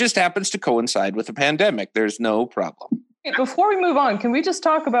 It just happens to coincide with a pandemic. There's no problem. Before we move on, can we just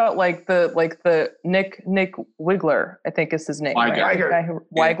talk about the Nick Wigler? I think is his name. Wigler.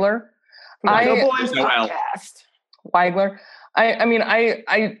 Wigler. It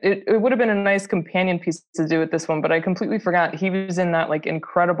would have been a nice companion piece to do with this one, but I completely forgot he was in that like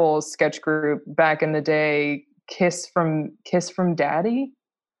incredible sketch group back in the day, Kiss from Daddy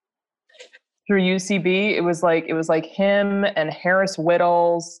through UCB. It was like him and Harris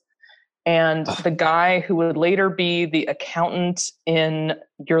Whittles and the guy who would later be the accountant in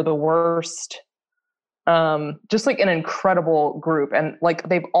You're the Worst. Just like an incredible group, and like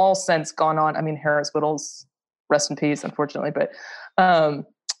they've all since gone on. I mean, Harris Whittles, rest in peace, unfortunately, but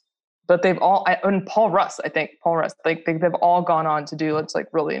they've all, and Paul Russ, they've all gone on to do like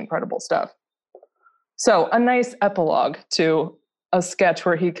really incredible stuff. So a nice epilogue to a sketch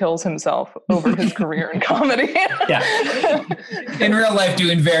where he kills himself over his career in comedy. Yeah. In real life,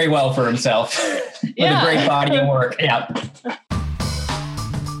 doing very well for himself with a great body of work. Yeah.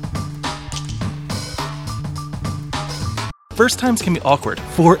 First times can be awkward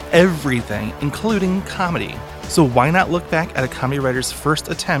for everything, including comedy. So why not look back at a comedy writer's first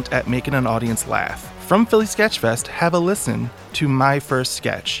attempt at making an audience laugh? From Philly Sketchfest, have a listen to My First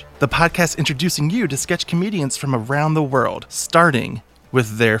Sketch, the podcast introducing you to sketch comedians from around the world, starting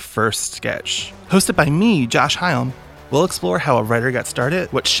with their first sketch. Hosted by me, Josh Hyam, we'll explore how a writer got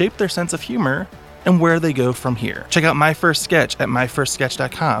started, what shaped their sense of humor, and where they go from here. Check out My First Sketch at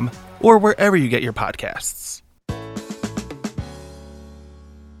myfirstsketch.com or wherever you get your podcasts.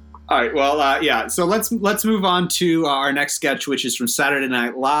 All right. Well, so let's move on to our next sketch, which is from Saturday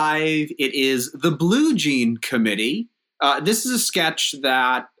Night Live. It is The Blue Jean Committee. This is a sketch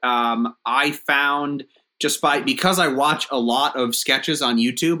that I found because I watch a lot of sketches on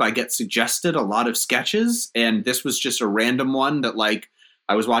YouTube. I get suggested a lot of sketches, and this was just a random one that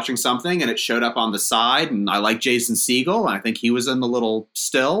I was watching something and it showed up on the side, and I like Jason Segel, and I think he was in the little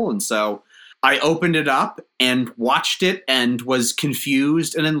still, and so I opened it up and watched it and was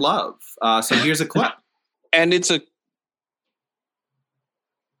confused and in love. So here's a clip. And it's a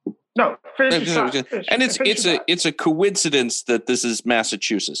it's a coincidence that this is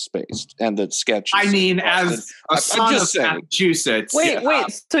Massachusetts based and that sketch. I mean, as a son of Massachusetts. Wait.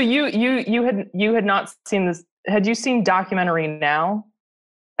 So you had not seen this? Had you seen Documentary Now?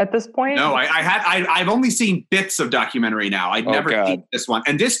 At this point? No, I've only seen bits of Documentary Now. I'd never seen this one.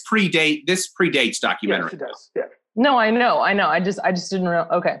 And this predates Documentary. Yes, it does. Yeah. No, I know. I just didn't know.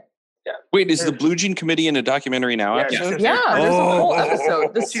 Okay. Yeah. Wait, is the Blue Jean Committee in a Documentary Now episode? Yeah, there's a whole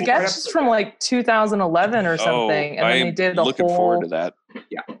episode. The sketch is from 2011 or something. And then they did the looking forward to that.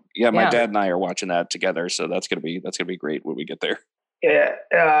 Yeah. My dad and I are watching that together, so that's gonna be great when we get there.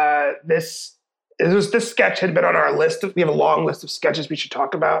 Yeah. This sketch had been on our list. We have a long list of sketches we should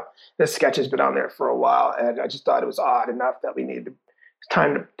talk about. This sketch has been on there for a while, and I just thought it was odd enough that it's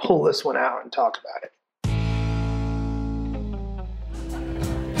time to pull this one out and talk about it.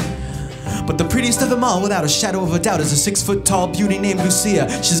 But the prettiest of them all, without a shadow of a doubt, is a 6-foot-tall beauty named Lucia.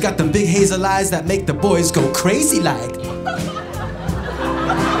 She's got them big hazel eyes that make the boys go crazy like.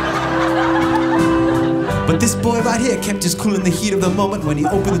 But this boy right here kept his cool in the heat of the moment when he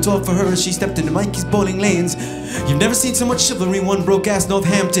opened the door for her and she stepped into Mikey's bowling lanes. You've never seen so much chivalry, one broke-ass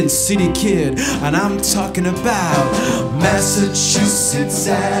Northampton city kid. And I'm talking about Massachusetts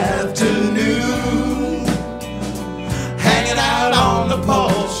afternoon, hanging out on the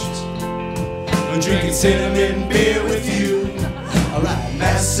porch, drinking cinnamon beer with you. All right,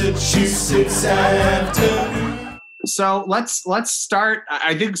 Massachusetts afternoon. So let's start.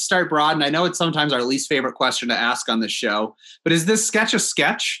 I think start broad, and I know it's sometimes our least favorite question to ask on this show. But is this sketch a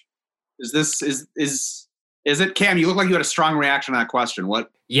sketch? Is it? Cam, you look like you had a strong reaction to that question.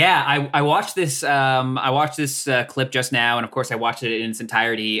 What? Yeah, I watched this. I watched this clip just now, and of course, I watched it in its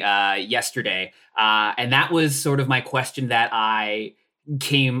entirety yesterday. And that was sort of my question that I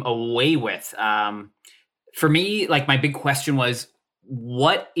came away with. For me, my big question was,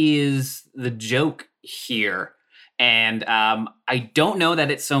 what is the joke here? And I don't know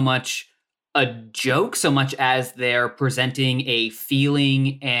that it's so much a joke so much as they're presenting a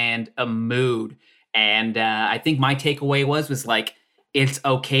feeling and a mood. And I think my takeaway was it's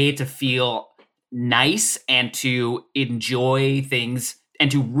okay to feel nice and to enjoy things and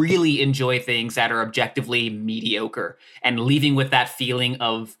to really enjoy things that are objectively mediocre, and leaving with that feeling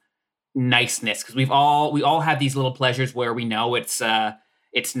of niceness. Because we all have these little pleasures where we know it's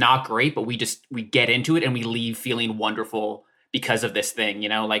not great, but we get into it and we leave feeling wonderful because of this thing,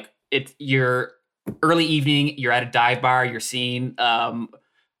 it's your early evening, you're at a dive bar, you're seeing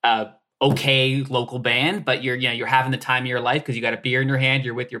okay local band, but you're having the time of your life because you got a beer in your hand,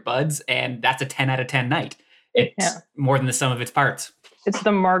 you're with your buds, and that's a 10 out of 10 night. It's more than the sum of its parts. It's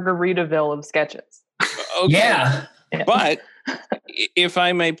the Margaritaville of sketches. Okay. Yeah. But if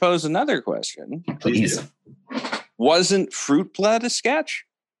I may pose another question, please. Wasn't Fruit Blood a sketch?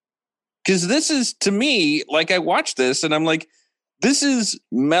 Because this is, to me, I watched this and I'm like, this is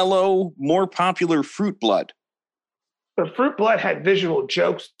mellow, more popular Fruit Blood. But Fruit Blood had visual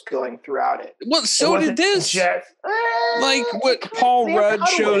jokes going throughout it. Well, so did this. What Paul Rudd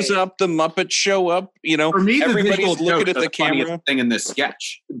shows up, the Muppets show up, For me, everybody's looking at the camera. Thing in this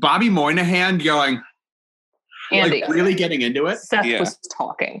sketch. Bobby Moynihan going, Andy, really getting into it. Seth was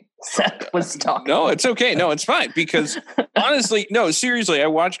talking. No, it's okay. No, it's fine. Because honestly, no, seriously, I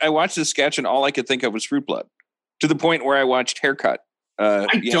watched this sketch and all I could think of was Fruit Blood, to the point where I watched Haircut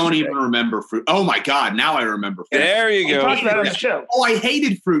I don't even remember Fruit. Oh my God! Now I remember. Fruit. There you go. Talked about it on the show. Oh, I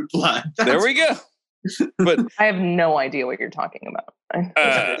hated Fruit Blood. There we go. But I have no idea what you're talking about.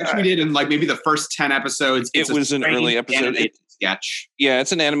 Which we did in like maybe the first 10 episodes. It was an early episode. Sketch. Yeah,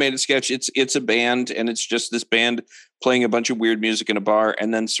 it's an animated sketch. It's a band, and it's just this band playing a bunch of weird music in a bar,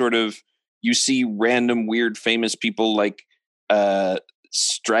 and then sort of you see random weird famous people like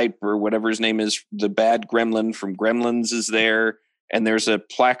Stripe or whatever his name is, the bad gremlin from Gremlins is there. And there's a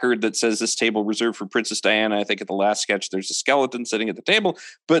placard that says this table reserved for Princess Diana. I think at the last sketch, there's a skeleton sitting at the table.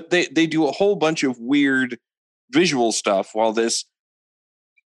 But they do a whole bunch of weird visual stuff while this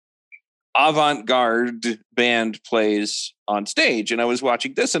avant-garde band plays on stage. And I was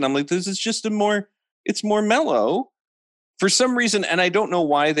watching this and I'm like, this is just it's more mellow for some reason. And I don't know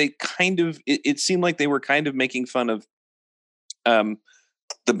why they it seemed like they were kind of making fun of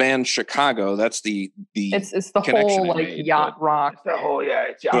the band Chicago. That's it's the whole like yacht rock. It's the whole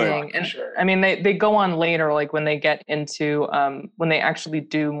it's yacht rock. And sure. I mean, they go on later, like when they get into when they actually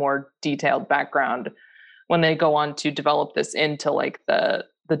do more detailed background, when they go on to develop this into like the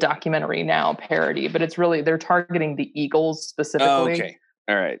Documentary Now parody. But it's really they're targeting the Eagles specifically. Oh, okay.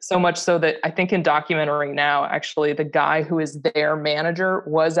 All right. So much so that I think in Documentary Now, actually, the guy who is their manager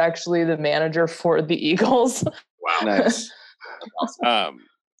was actually the manager for the Eagles. Wow. Nice.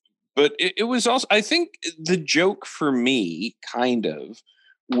 But it was also, I think the joke for me kind of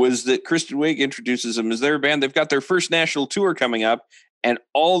was that Kristen Wiig introduces them as their band. They've got their first national tour coming up, and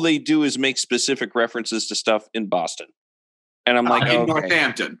all they do is make specific references to stuff in Boston. And I'm like, in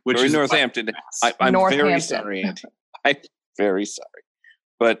Northampton, which is Northampton. I'm very sorry, Andy. I'm very sorry.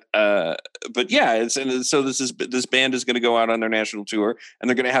 But yeah, so this band is going to go out on their national tour, and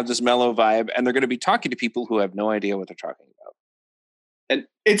they're going to have this mellow vibe, and they're going to be talking to people who have no idea what they're talking about. And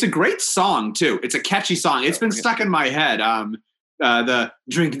it's a great song too. It's a catchy song. It's been stuck in my head. The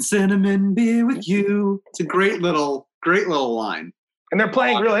drinking cinnamon beer with you. It's a great little line. And they're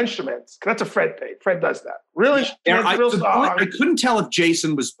playing real instruments. That's a Fred thing. Fred does that. Real instruments, real song. I couldn't tell if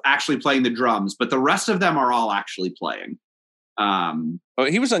Jason was actually playing the drums, but the rest of them are all actually playing.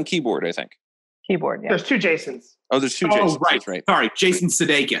 He was on keyboard, I think. Keyboard, yeah. There's two Jasons. Oh, there's two Jasons. Right. Sorry, Jason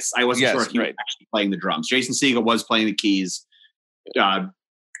Sudeikis. I wasn't sure if he was actually playing the drums. Jason Segel was playing the keys.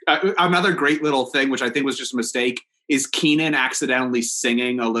 Another great little thing, which I think was just a mistake, is Keenan accidentally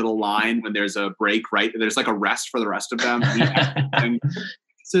singing a little line when there's a break, right? There's like a rest for the rest of them. And I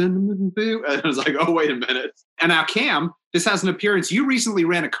was like, oh, wait a minute. And now, Cam, this has an appearance. You recently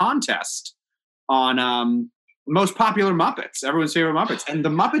ran a contest on most popular Muppets, everyone's favorite Muppets, and the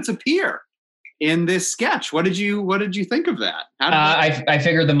Muppets appear in this sketch. What did you think of that? I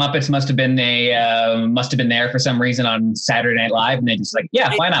figured the Muppets must have been there for some reason on Saturday Night Live, and they just like,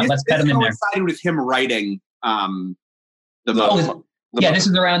 why not? Let's put them in there. Coincided with him writing the Muppet. This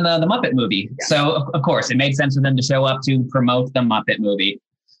is around the Muppet movie, so of course it made sense for them to show up to promote the Muppet movie.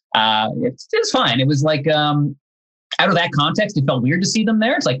 It's fine. It was like out of that context, it felt weird to see them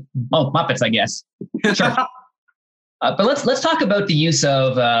there. It's like, Muppets, I guess. Sure. But let's talk about the use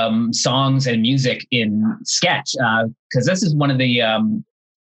of songs and music in sketch, because this is one of the.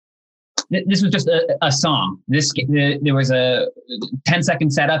 This was just a song. There was a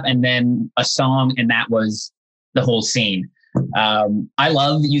 10-second setup and then a song, and that was the whole scene. I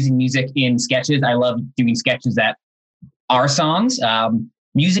love using music in sketches. I love doing sketches that are songs.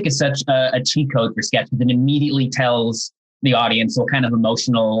 Music is such a cheat code for sketches. It immediately tells the audience what kind of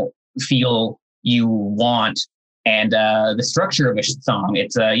emotional feel you want. And the structure of a song,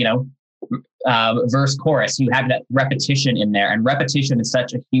 it's verse, chorus. You have that repetition in there, and repetition is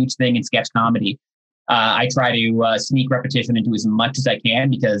such a huge thing in sketch comedy. I try to sneak repetition into as much as I can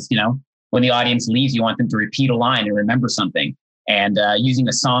because when the audience leaves, you want them to repeat a line and remember something. And using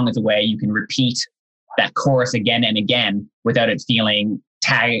a song as a way you can repeat that chorus again and again without it feeling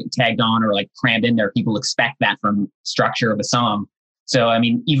tagged on or like crammed in there. People expect that from structure of a song. So, I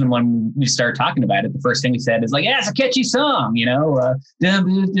mean, even when we started talking about it, the first thing we said is like, it's a catchy song,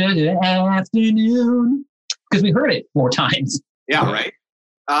 afternoon, because we heard it 4 times. Yeah, right.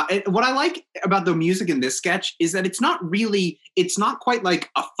 And what I like about the music in this sketch is that it's not quite like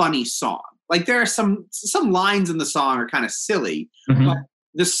a funny song. Like there are some lines in the song are kind of silly, but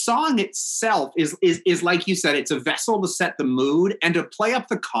the song itself is like you said, it's a vessel to set the mood and to play up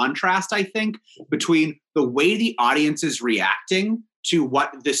the contrast, I think, between the way the audience is reacting to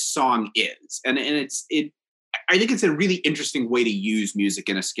what this song is. And I think it's a really interesting way to use music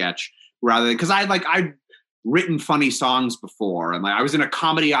in a sketch rather than, because I've written funny songs before, and I was in a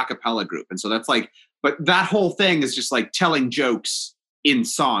comedy a cappella group. And so that's like, but that whole thing is just like telling jokes in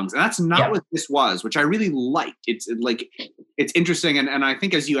songs, and that's not what this was, which I really liked. It's interesting, and I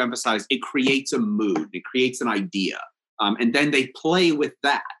think, as you emphasized, it creates a mood, it creates an idea, and then they play with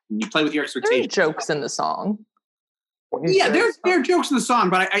that, and you play with your expectations. There are jokes in the song. Yeah, there are jokes in the song,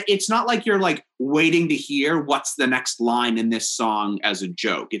 but it's not like you're like waiting to hear what's the next line in this song as a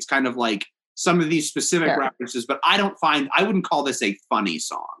joke. It's kind of like some of these specific references, but I wouldn't call this a funny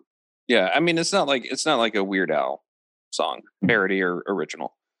song. Yeah, I mean, it's not like a Weird Al song, parody or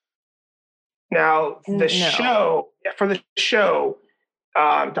original. Now, show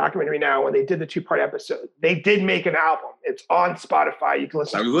documentary now, when they did the 2-part episode, they did make an album. It's on Spotify. You can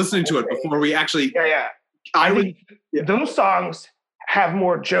listen. I was listening to it before we actually. Yeah. I think those songs have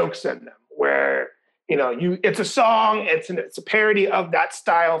more jokes in them, where it's a song, it's a parody of that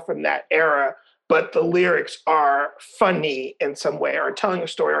style from that era, but the lyrics are funny in some way, or telling a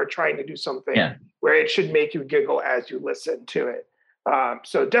story, or trying to do something where it should make you giggle as you listen to it.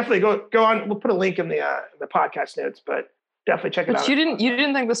 So definitely go on. We'll put a link in the podcast notes, but definitely check it out. You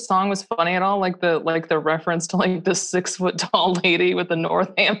didn't think the song was funny at all? Like the reference to like the 6-foot-tall lady with the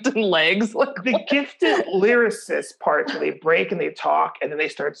Northampton legs? Like, the gifted lyricist parts where they break and they talk and then they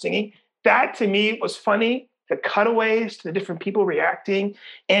start singing, that to me was funny. The cutaways to the different people reacting,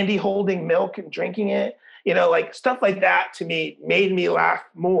 Andy holding milk and drinking it, like stuff like that to me made me laugh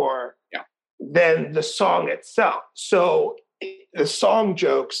more than the song itself. So the song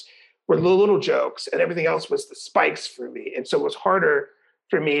jokes were little jokes, and everything else was the spikes for me. And so it was harder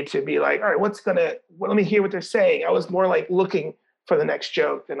for me to be like, all right, let me hear what they're saying. I was more like looking for the next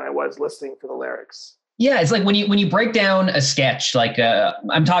joke than I was listening for the lyrics. Yeah, it's like when you break down a sketch, like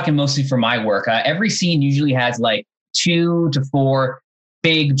I'm talking mostly for my work, every scene usually has like 2 to 4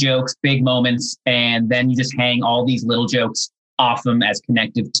 big jokes, big moments, and then you just hang all these little jokes off them as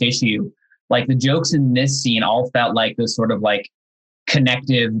connective tissue. Like the jokes in this scene all felt like those sort of like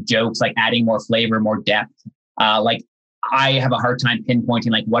connective jokes, like adding more flavor, more depth. Like I have a hard time pinpointing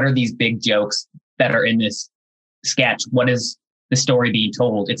like what are these big jokes that are in this sketch? What is the story being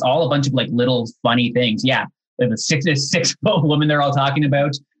told? It's all a bunch of like little funny things. Yeah, the 6-foot woman they're all talking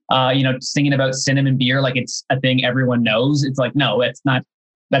about, singing about cinnamon beer like it's a thing everyone knows. It's like, no,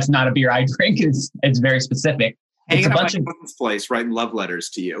 that's not a beer I drink. It's very specific. Hanging out at my place, writing love letters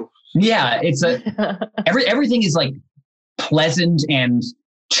to you. Yeah, it's everything is like pleasant and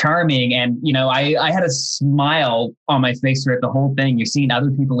charming, and I had a smile on my face throughout the whole thing. You're seeing other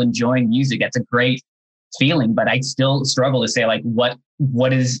people enjoying music. That's a great feeling, but I still struggle to say like what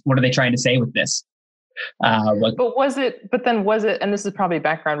are they trying to say with this? But was it, and this is probably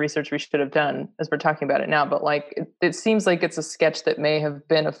background research we should have done as we're talking about it now, but like it seems like it's a sketch that may have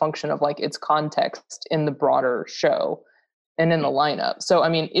been a function of like its context in the broader show and in the lineup. So I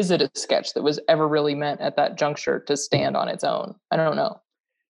mean, is it a sketch that was ever really meant at that juncture to stand on its own? I don't know.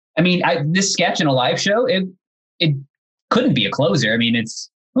 I mean, this sketch in a live show, it couldn't be a closer. I mean,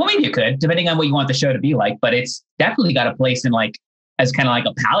 maybe it could, depending on what you want the show to be like, but it's definitely got a place in like as kind of like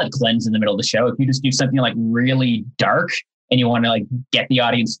a palate cleanse in the middle of the show. If you just do something like really dark and you want to like get the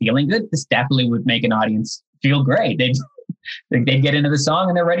audience feeling good, this definitely would make an audience feel great. They'd get into the song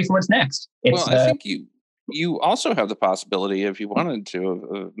and they're ready for what's next. I think you also have the possibility, if you wanted to,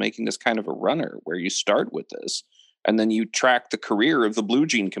 of making this kind of a runner where you start with this and then you track the career of the Blue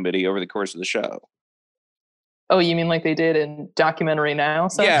Jean Committee over the course of the show. Oh, you mean like they did in Documentary Now?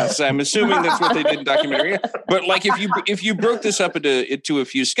 So? Yes, I'm assuming that's what they did in Documentary. But like if you broke this up into a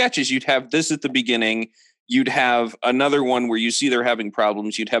few sketches, you'd have this at the beginning. You'd have another one where you see they're having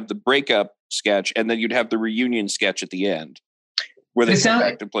problems. You'd have the breakup sketch, and then you'd have the reunion sketch at the end, where they come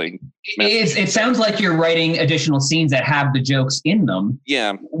back to playing. It sounds like you're writing additional scenes that have the jokes in them.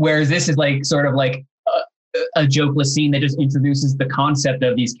 Yeah. Whereas this is like sort of like a jokeless scene that just introduces the concept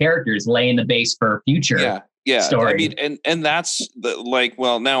of these characters, laying the base for future. Yeah, story. I mean, and that's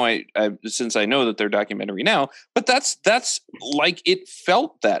now I since I know that they're Documentary Now, but that's like it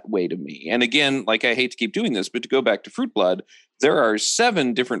felt that way to me. And again, like I hate to keep doing this, but to go back to Fruit Blood, there are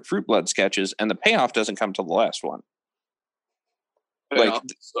 7 different Fruit Blood sketches, and the payoff doesn't come till the last one. Like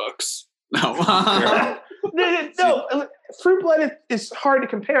sucks. No, no. Fruit Blood is hard to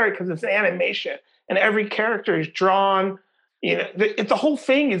compare because it's an animation, and every character is drawn. The whole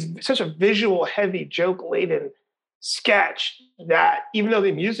thing is such a visual heavy joke laden sketch that even though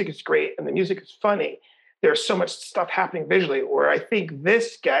the music is great and the music is funny, there's so much stuff happening visually, where I think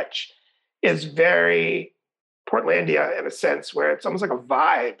this sketch is very Portlandia in a sense, where it's almost like a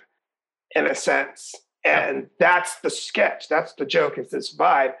vibe in a sense. And that's the sketch. That's the joke, is this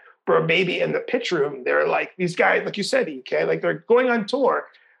vibe where maybe in the pitch room, they're like these guys, like you said, EK, like they're going on tour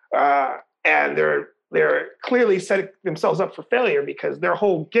and they're they're clearly setting themselves up for failure because their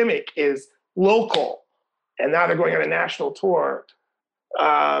whole gimmick is local, and now they're going on a national tour.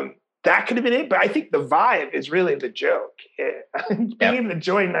 That could have been it, but I think the vibe is really the joke. Being able to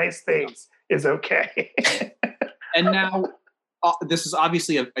join nice things is okay. And now, this is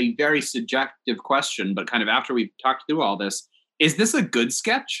obviously a very subjective question, but kind of after we've talked through all this, is this a good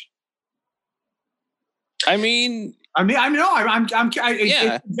sketch? I'm it's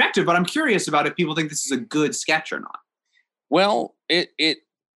subjective, but I'm curious about if people think this is a good sketch or not. Well,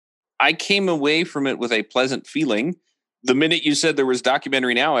 I came away from it with a pleasant feeling. The minute you said there were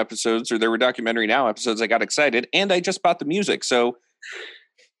Documentary Now episodes, I got excited, and I just bought the music. So,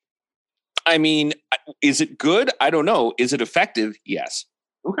 I mean, is it good? I don't know. Is it effective? Yes.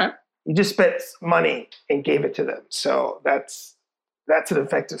 Okay. You just spent money and gave it to them. So that's an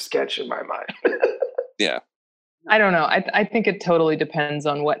effective sketch in my mind. Yeah. I don't know. I think it totally depends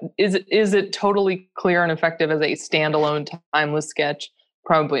on what is it totally clear and effective as a standalone timeless sketch?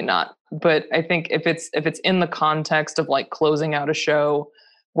 Probably not. But I think if it's in the context of like closing out a show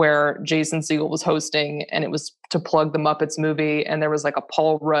where Jason Segel was hosting and it was to plug the Muppets movie, and there was like a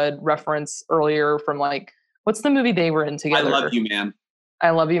Paul Rudd reference earlier from like, what's the movie they were in together? I Love You, Man.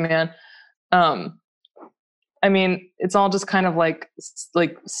 I Love You, Man. I mean, it's all just kind of like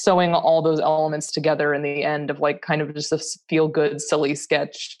sewing all those elements together in the end of like kind of just a feel good, silly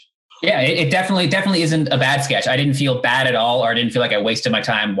sketch. Yeah, it definitely isn't a bad sketch. I didn't feel bad at all, or I didn't feel like I wasted my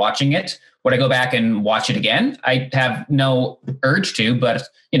time watching it. Would I go back and watch it again? I have no urge to, but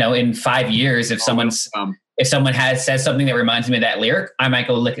in 5 years, if someone says something that reminds me of that lyric, I might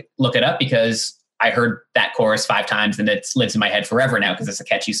go look it up because I heard that chorus 5 times and it lives in my head forever now because it's a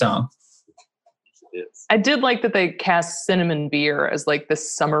catchy song. I did like that they cast Cinnamon Beer as like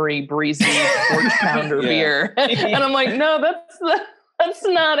this summery, breezy porch pounder beer. And I'm like, no, that's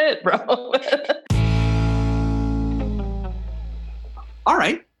not it, bro. All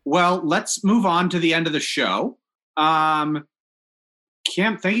right. Well, let's move on to the end of the show. Cam,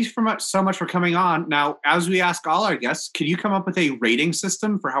 thank you so much for coming on. Now, as we ask all our guests, could you come up with a rating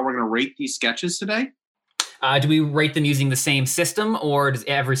system for how we're going to rate these sketches today? Do we rate them using the same system, or does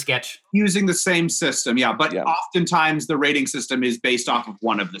every sketch? Using the same system, yeah. But oftentimes the rating system is based off of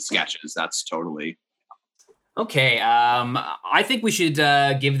one of the sketches. That's totally... Okay. I think we should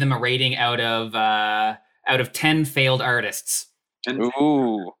give them a rating out of 10 failed artists.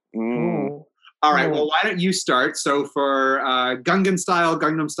 Ooh. All right. Well, why don't you start? So for Gangnam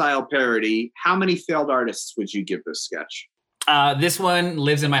Style parody, how many failed artists would you give this sketch? This one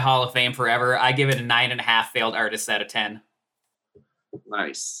lives in my Hall of Fame forever. I give it a 9.5 failed artists out of 10.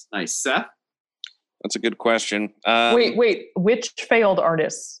 Nice. Seth? That's a good question. Wait. Which failed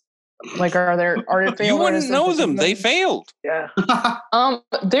artists? Like, are there failed you wouldn't artists know them. They failed. Yeah.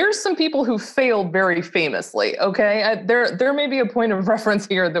 There's some people who failed very famously. Okay, there may be a point of reference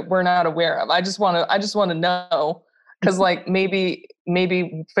here that we're not aware of. I just want to know because like maybe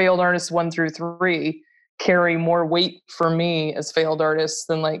failed artists 1 through 3 carry more weight for me as failed artists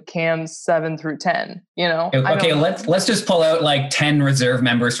than like Cam's 7 through 10. Okay, let's just pull out like 10 reserve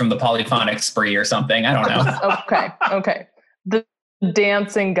members from the Polyphonic Spree or something. I don't know. Okay. The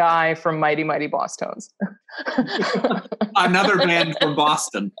dancing guy from Mighty Mighty Boss Tones. Another band from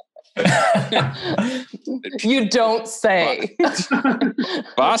Boston. You don't say.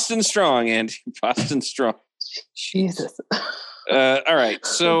 Boston strong, Andy. Boston strong. Jesus. All right.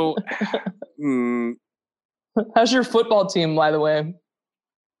 So, how's your football team, by the way?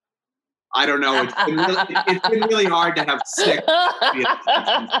 I don't know. It's been really hard to have 6 since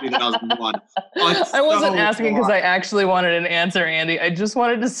 2001. I wasn't asking because I actually wanted an answer, Andy. I just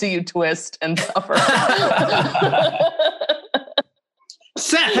wanted to see you twist and suffer.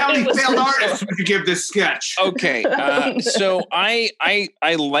 Seth, how many failed artists would you give this sketch? Okay, so I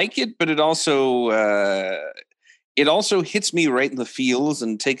like it, but it also hits me right in the feels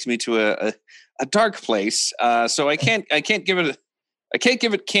and takes me to a dark place. So I can't give it. I can't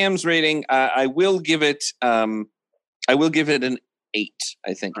give it Cam's rating. I will give it an 8.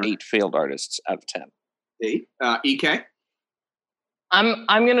 I think 8 failed artists out of 10. 8. EK. I'm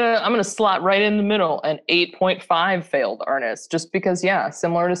gonna slot right in the middle, an 8.5 failed artists, just because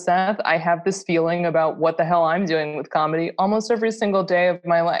similar to Seth, I have this feeling about what the hell I'm doing with comedy almost every single day of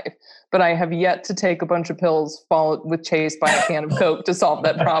my life, but I have yet to take a bunch of pills followed with chased by a can of Coke to solve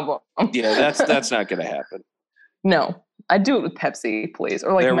that problem. Yeah, that's not gonna happen. No. I do it with Pepsi, please,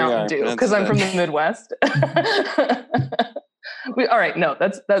 or like Mountain Dew, because I'm from the Midwest. All right, no,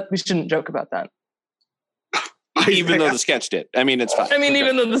 that we shouldn't joke about that. Even though the sketch did, I mean, it's fine. I mean,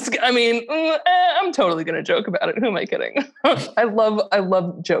 even though I'm totally gonna joke about it. Who am I kidding? I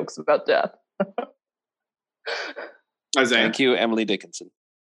love jokes about death. Thank you, Emily Dickinson.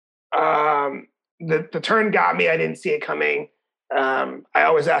 The turn got me. I didn't see it coming. I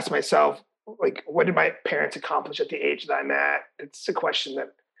always ask myself, like, what did my parents accomplish at the age that I'm at? It's a question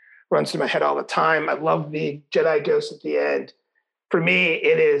that runs through my head all the time. I love the Jedi ghost at the end. For me,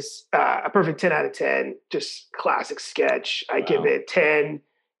 it is a perfect 10 out of 10, just classic sketch. I give it 10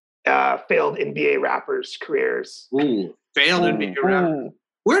 failed NBA rappers' careers. Ooh, failed NBA rapper.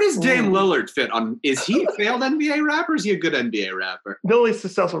 Where does Dame Lillard fit on? Is he a failed NBA rapper? Or is he a good NBA rapper? The only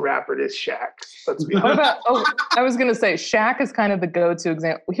successful rapper is Shaq. Let's be honest. I was going to say Shaq is kind of the go-to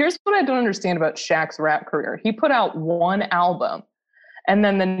example. Here's what I don't understand about Shaq's rap career. He put out one album, and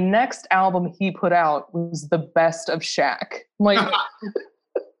then the next album he put out was the best of Shaq. Like,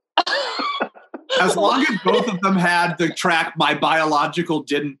 as long as both of them had the track "My Biological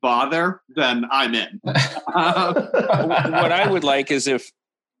Didn't Bother," then I'm in. What I would like is if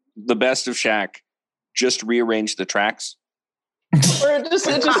the best of Shaq just rearranged the tracks. Or it just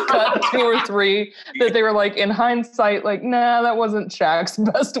cut 2 or 3 that they were like, in hindsight, like, nah, that wasn't Shaq's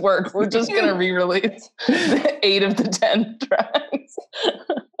best work. We're just going to re-release 8 of the 10 tracks.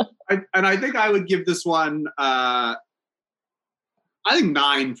 I think I would give this one, I think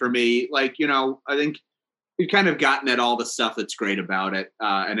 9 for me. Like, I think we've kind of gotten at all the stuff that's great about it.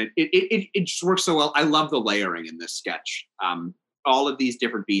 And it just works so well. I love the layering in this sketch. All of these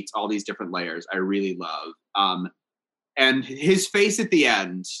different beats, all these different layers, I really love. And his face at the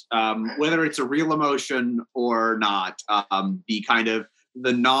end, whether it's a real emotion or not, the kind of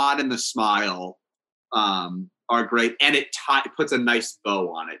the nod and the smile are great. And it puts a nice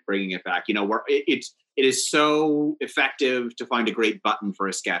bow on it, bringing it back. Where it is so effective to find a great button for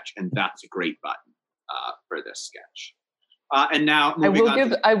a sketch, and that's a great button for this sketch. And now I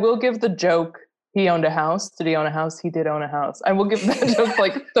will give the joke. He owned a house. Did he own a house? He did own a house. I will give that joke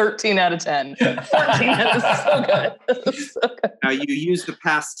like 13 out of 10. 14. This is so good. This is so good. Now you use the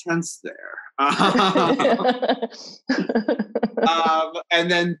past tense there. And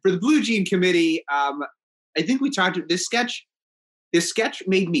then for the Blue Jean Committee, I think we talked about this sketch. This sketch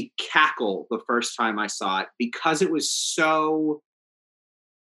made me cackle the first time I saw it because it was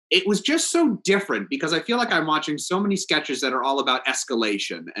just so different, because I feel like I'm watching so many sketches that are all about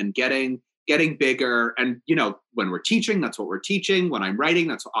escalation and getting bigger. And, when we're teaching, that's what we're teaching. When I'm writing,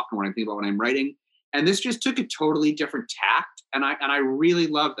 that's often what I'm thinking about when I'm writing. And this just took a totally different tact. And I really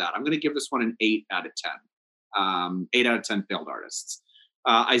love that. I'm going to give this one an 8 out of 10. 8 out of 10 failed artists.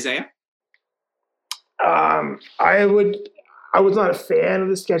 Isaiah? I was not a fan of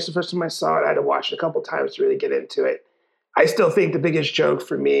the sketch the first time I saw it. I had to watch it a couple times to really get into it. I still think the biggest joke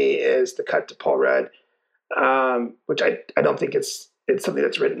for me is the cut to Paul Rudd, which I don't think it's something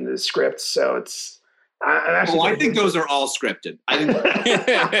that's written in the script. So it's. I think those are all scripted. I think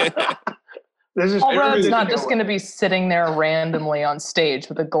Paul Rudd's not just going to be sitting there randomly on stage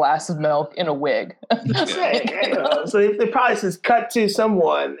with a glass of milk in a wig. So they probably says cut to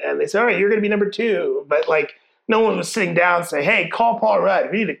someone, and they say, "All right, you're going to be number 2," but like no one was sitting down and say, "Hey, call Paul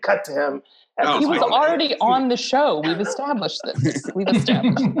Rudd. We need to cut to him." He was already on the show. We've established this.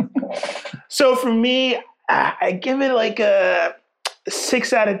 So for me, I give it like a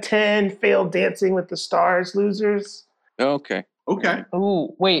 6 out of 10 failed Dancing with the Stars losers. Okay.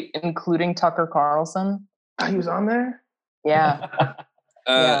 Ooh, wait, including Tucker Carlson? He was on there? Yeah.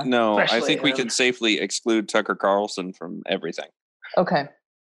 No, especially I think we could safely exclude Tucker Carlson from everything. Okay.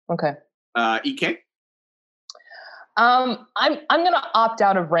 EK? I'm going to opt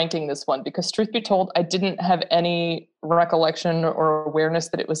out of ranking this one because, truth be told, I didn't have any recollection or awareness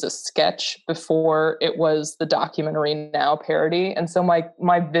that it was a sketch before it was the Documentary Now parody. And so my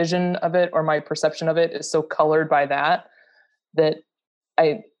vision of it, or my perception of it, is so colored by that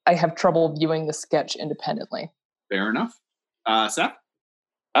I have trouble viewing the sketch independently. Fair enough. Seth?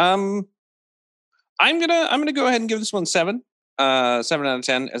 I'm gonna go ahead and give this one 7. 7 out of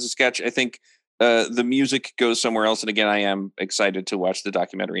 10 as a sketch. I think the music goes somewhere else. And again, I am excited to watch the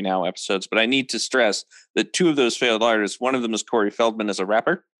Documentary Now episodes, but I need to stress that 2 of those failed artists, one of them is Corey Feldman as a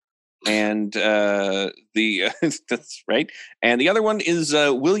rapper. And that's right. And the other one is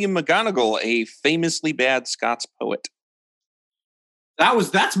William McGonagall, a famously bad Scots poet.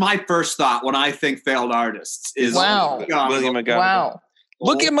 That's my first thought when I think failed artists is William McGonagall. Wow.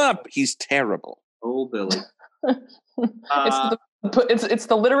 Look him up. He's terrible. Old Billy. It's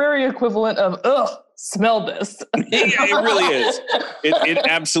the literary equivalent of smell this. Yeah, it really is. It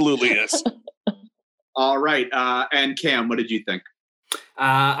absolutely is. All right. And Cam, what did you think?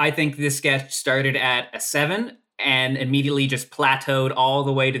 I think this sketch started at a 7 and immediately just plateaued all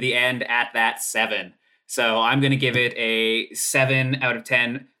the way to the end at that 7. So I'm going to give it a 7 out of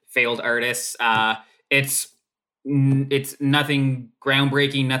 10 failed artists. It's It's nothing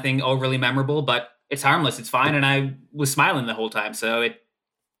groundbreaking, nothing overly memorable, but it's harmless. It's fine, and I was smiling the whole time. So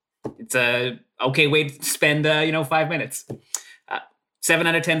it's a okay way to spend 5 minutes. 7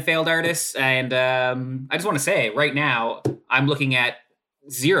 out of 10 failed artists, and I just want to say right now I'm looking at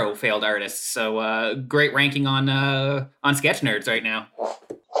 0 failed artists. So great ranking on Sketch Nerds right now.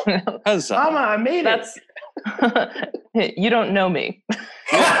 Mama, I made it. You don't know me.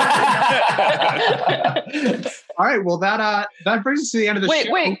 All right. Well, that brings us to the end of the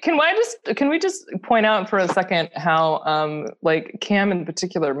show. Wait. Can we just point out for a second how Cam in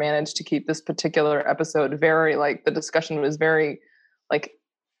particular managed to keep this particular episode very the discussion was very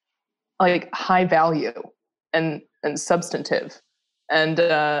high value and substantive, and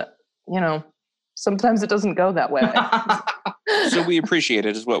sometimes it doesn't go that way. So we appreciate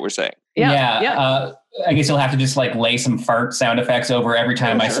it, is what we're saying. Yeah. I guess you'll have to just lay some fart sound effects over every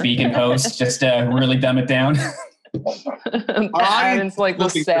time I speak in post, just to really dumb it down. And it's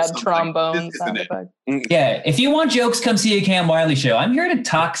the sad trombone sound effect. Yeah. If you want jokes, come see a Cam Wiley show. I'm here to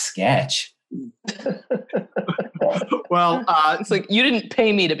talk sketch. Well, it's you didn't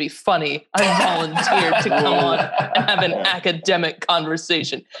pay me to be funny. I volunteered to come on and have an academic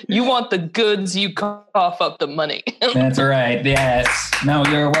conversation. You want the goods, you cough up the money. That's right. Yes. Know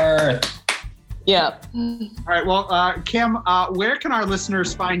your worth. Yeah. All right. Well, Kim, where can our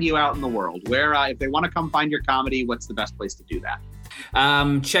listeners find you out in the world? Where, if they want to come find your comedy, what's the best place to do that?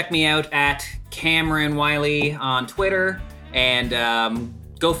 Check me out at Cameron Wiley on Twitter, and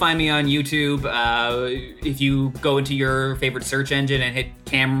go find me on YouTube. If you go into your favorite search engine and hit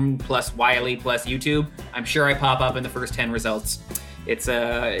Cameron plus Wiley plus YouTube, I'm sure I pop up in the first 10 results.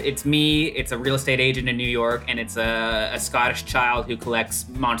 It's me. It's a real estate agent in New York, and it's a Scottish child who collects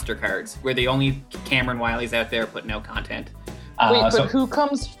monster cards. We're the only Cameron Wileys out there putting out content. But who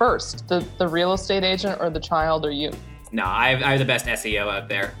comes first, the real estate agent or the child or you? No, I have the best SEO out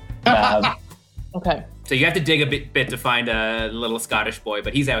there. Okay. So you have to dig a bit to find a little Scottish boy,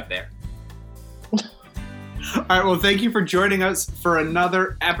 but he's out there. All right, well, thank you for joining us for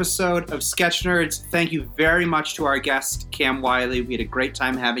another episode of Sketch Nerds. Thank you very much to our guest, Cam Wiley. We had a great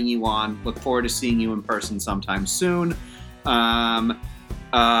time having you on. Look forward to seeing you in person sometime soon. For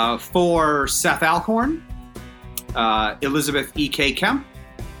Seth Alcorn, Elizabeth E.K. Kemp,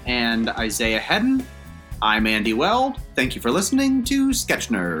 and Isaiah Hedden, I'm Andy Weld. Thank you for listening to Sketch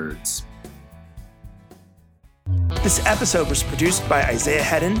Nerds. This episode was produced by Isaiah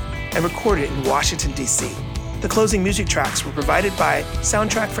Hedden and recorded in Washington, D.C. The closing music tracks were provided by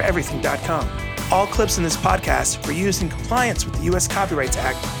SoundtrackForEverything.com. All clips in this podcast were used in compliance with the U.S. Copyrights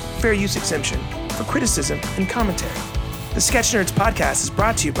Act Fair Use Exemption for criticism and commentary. The Sketch Nerds podcast is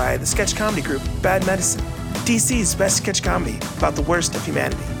brought to you by the sketch comedy group Bad Medicine, DC's best sketch comedy about the worst of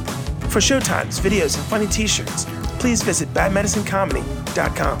humanity. For showtimes, videos, and funny t-shirts, please visit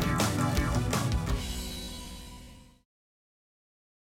badmedicinecomedy.com.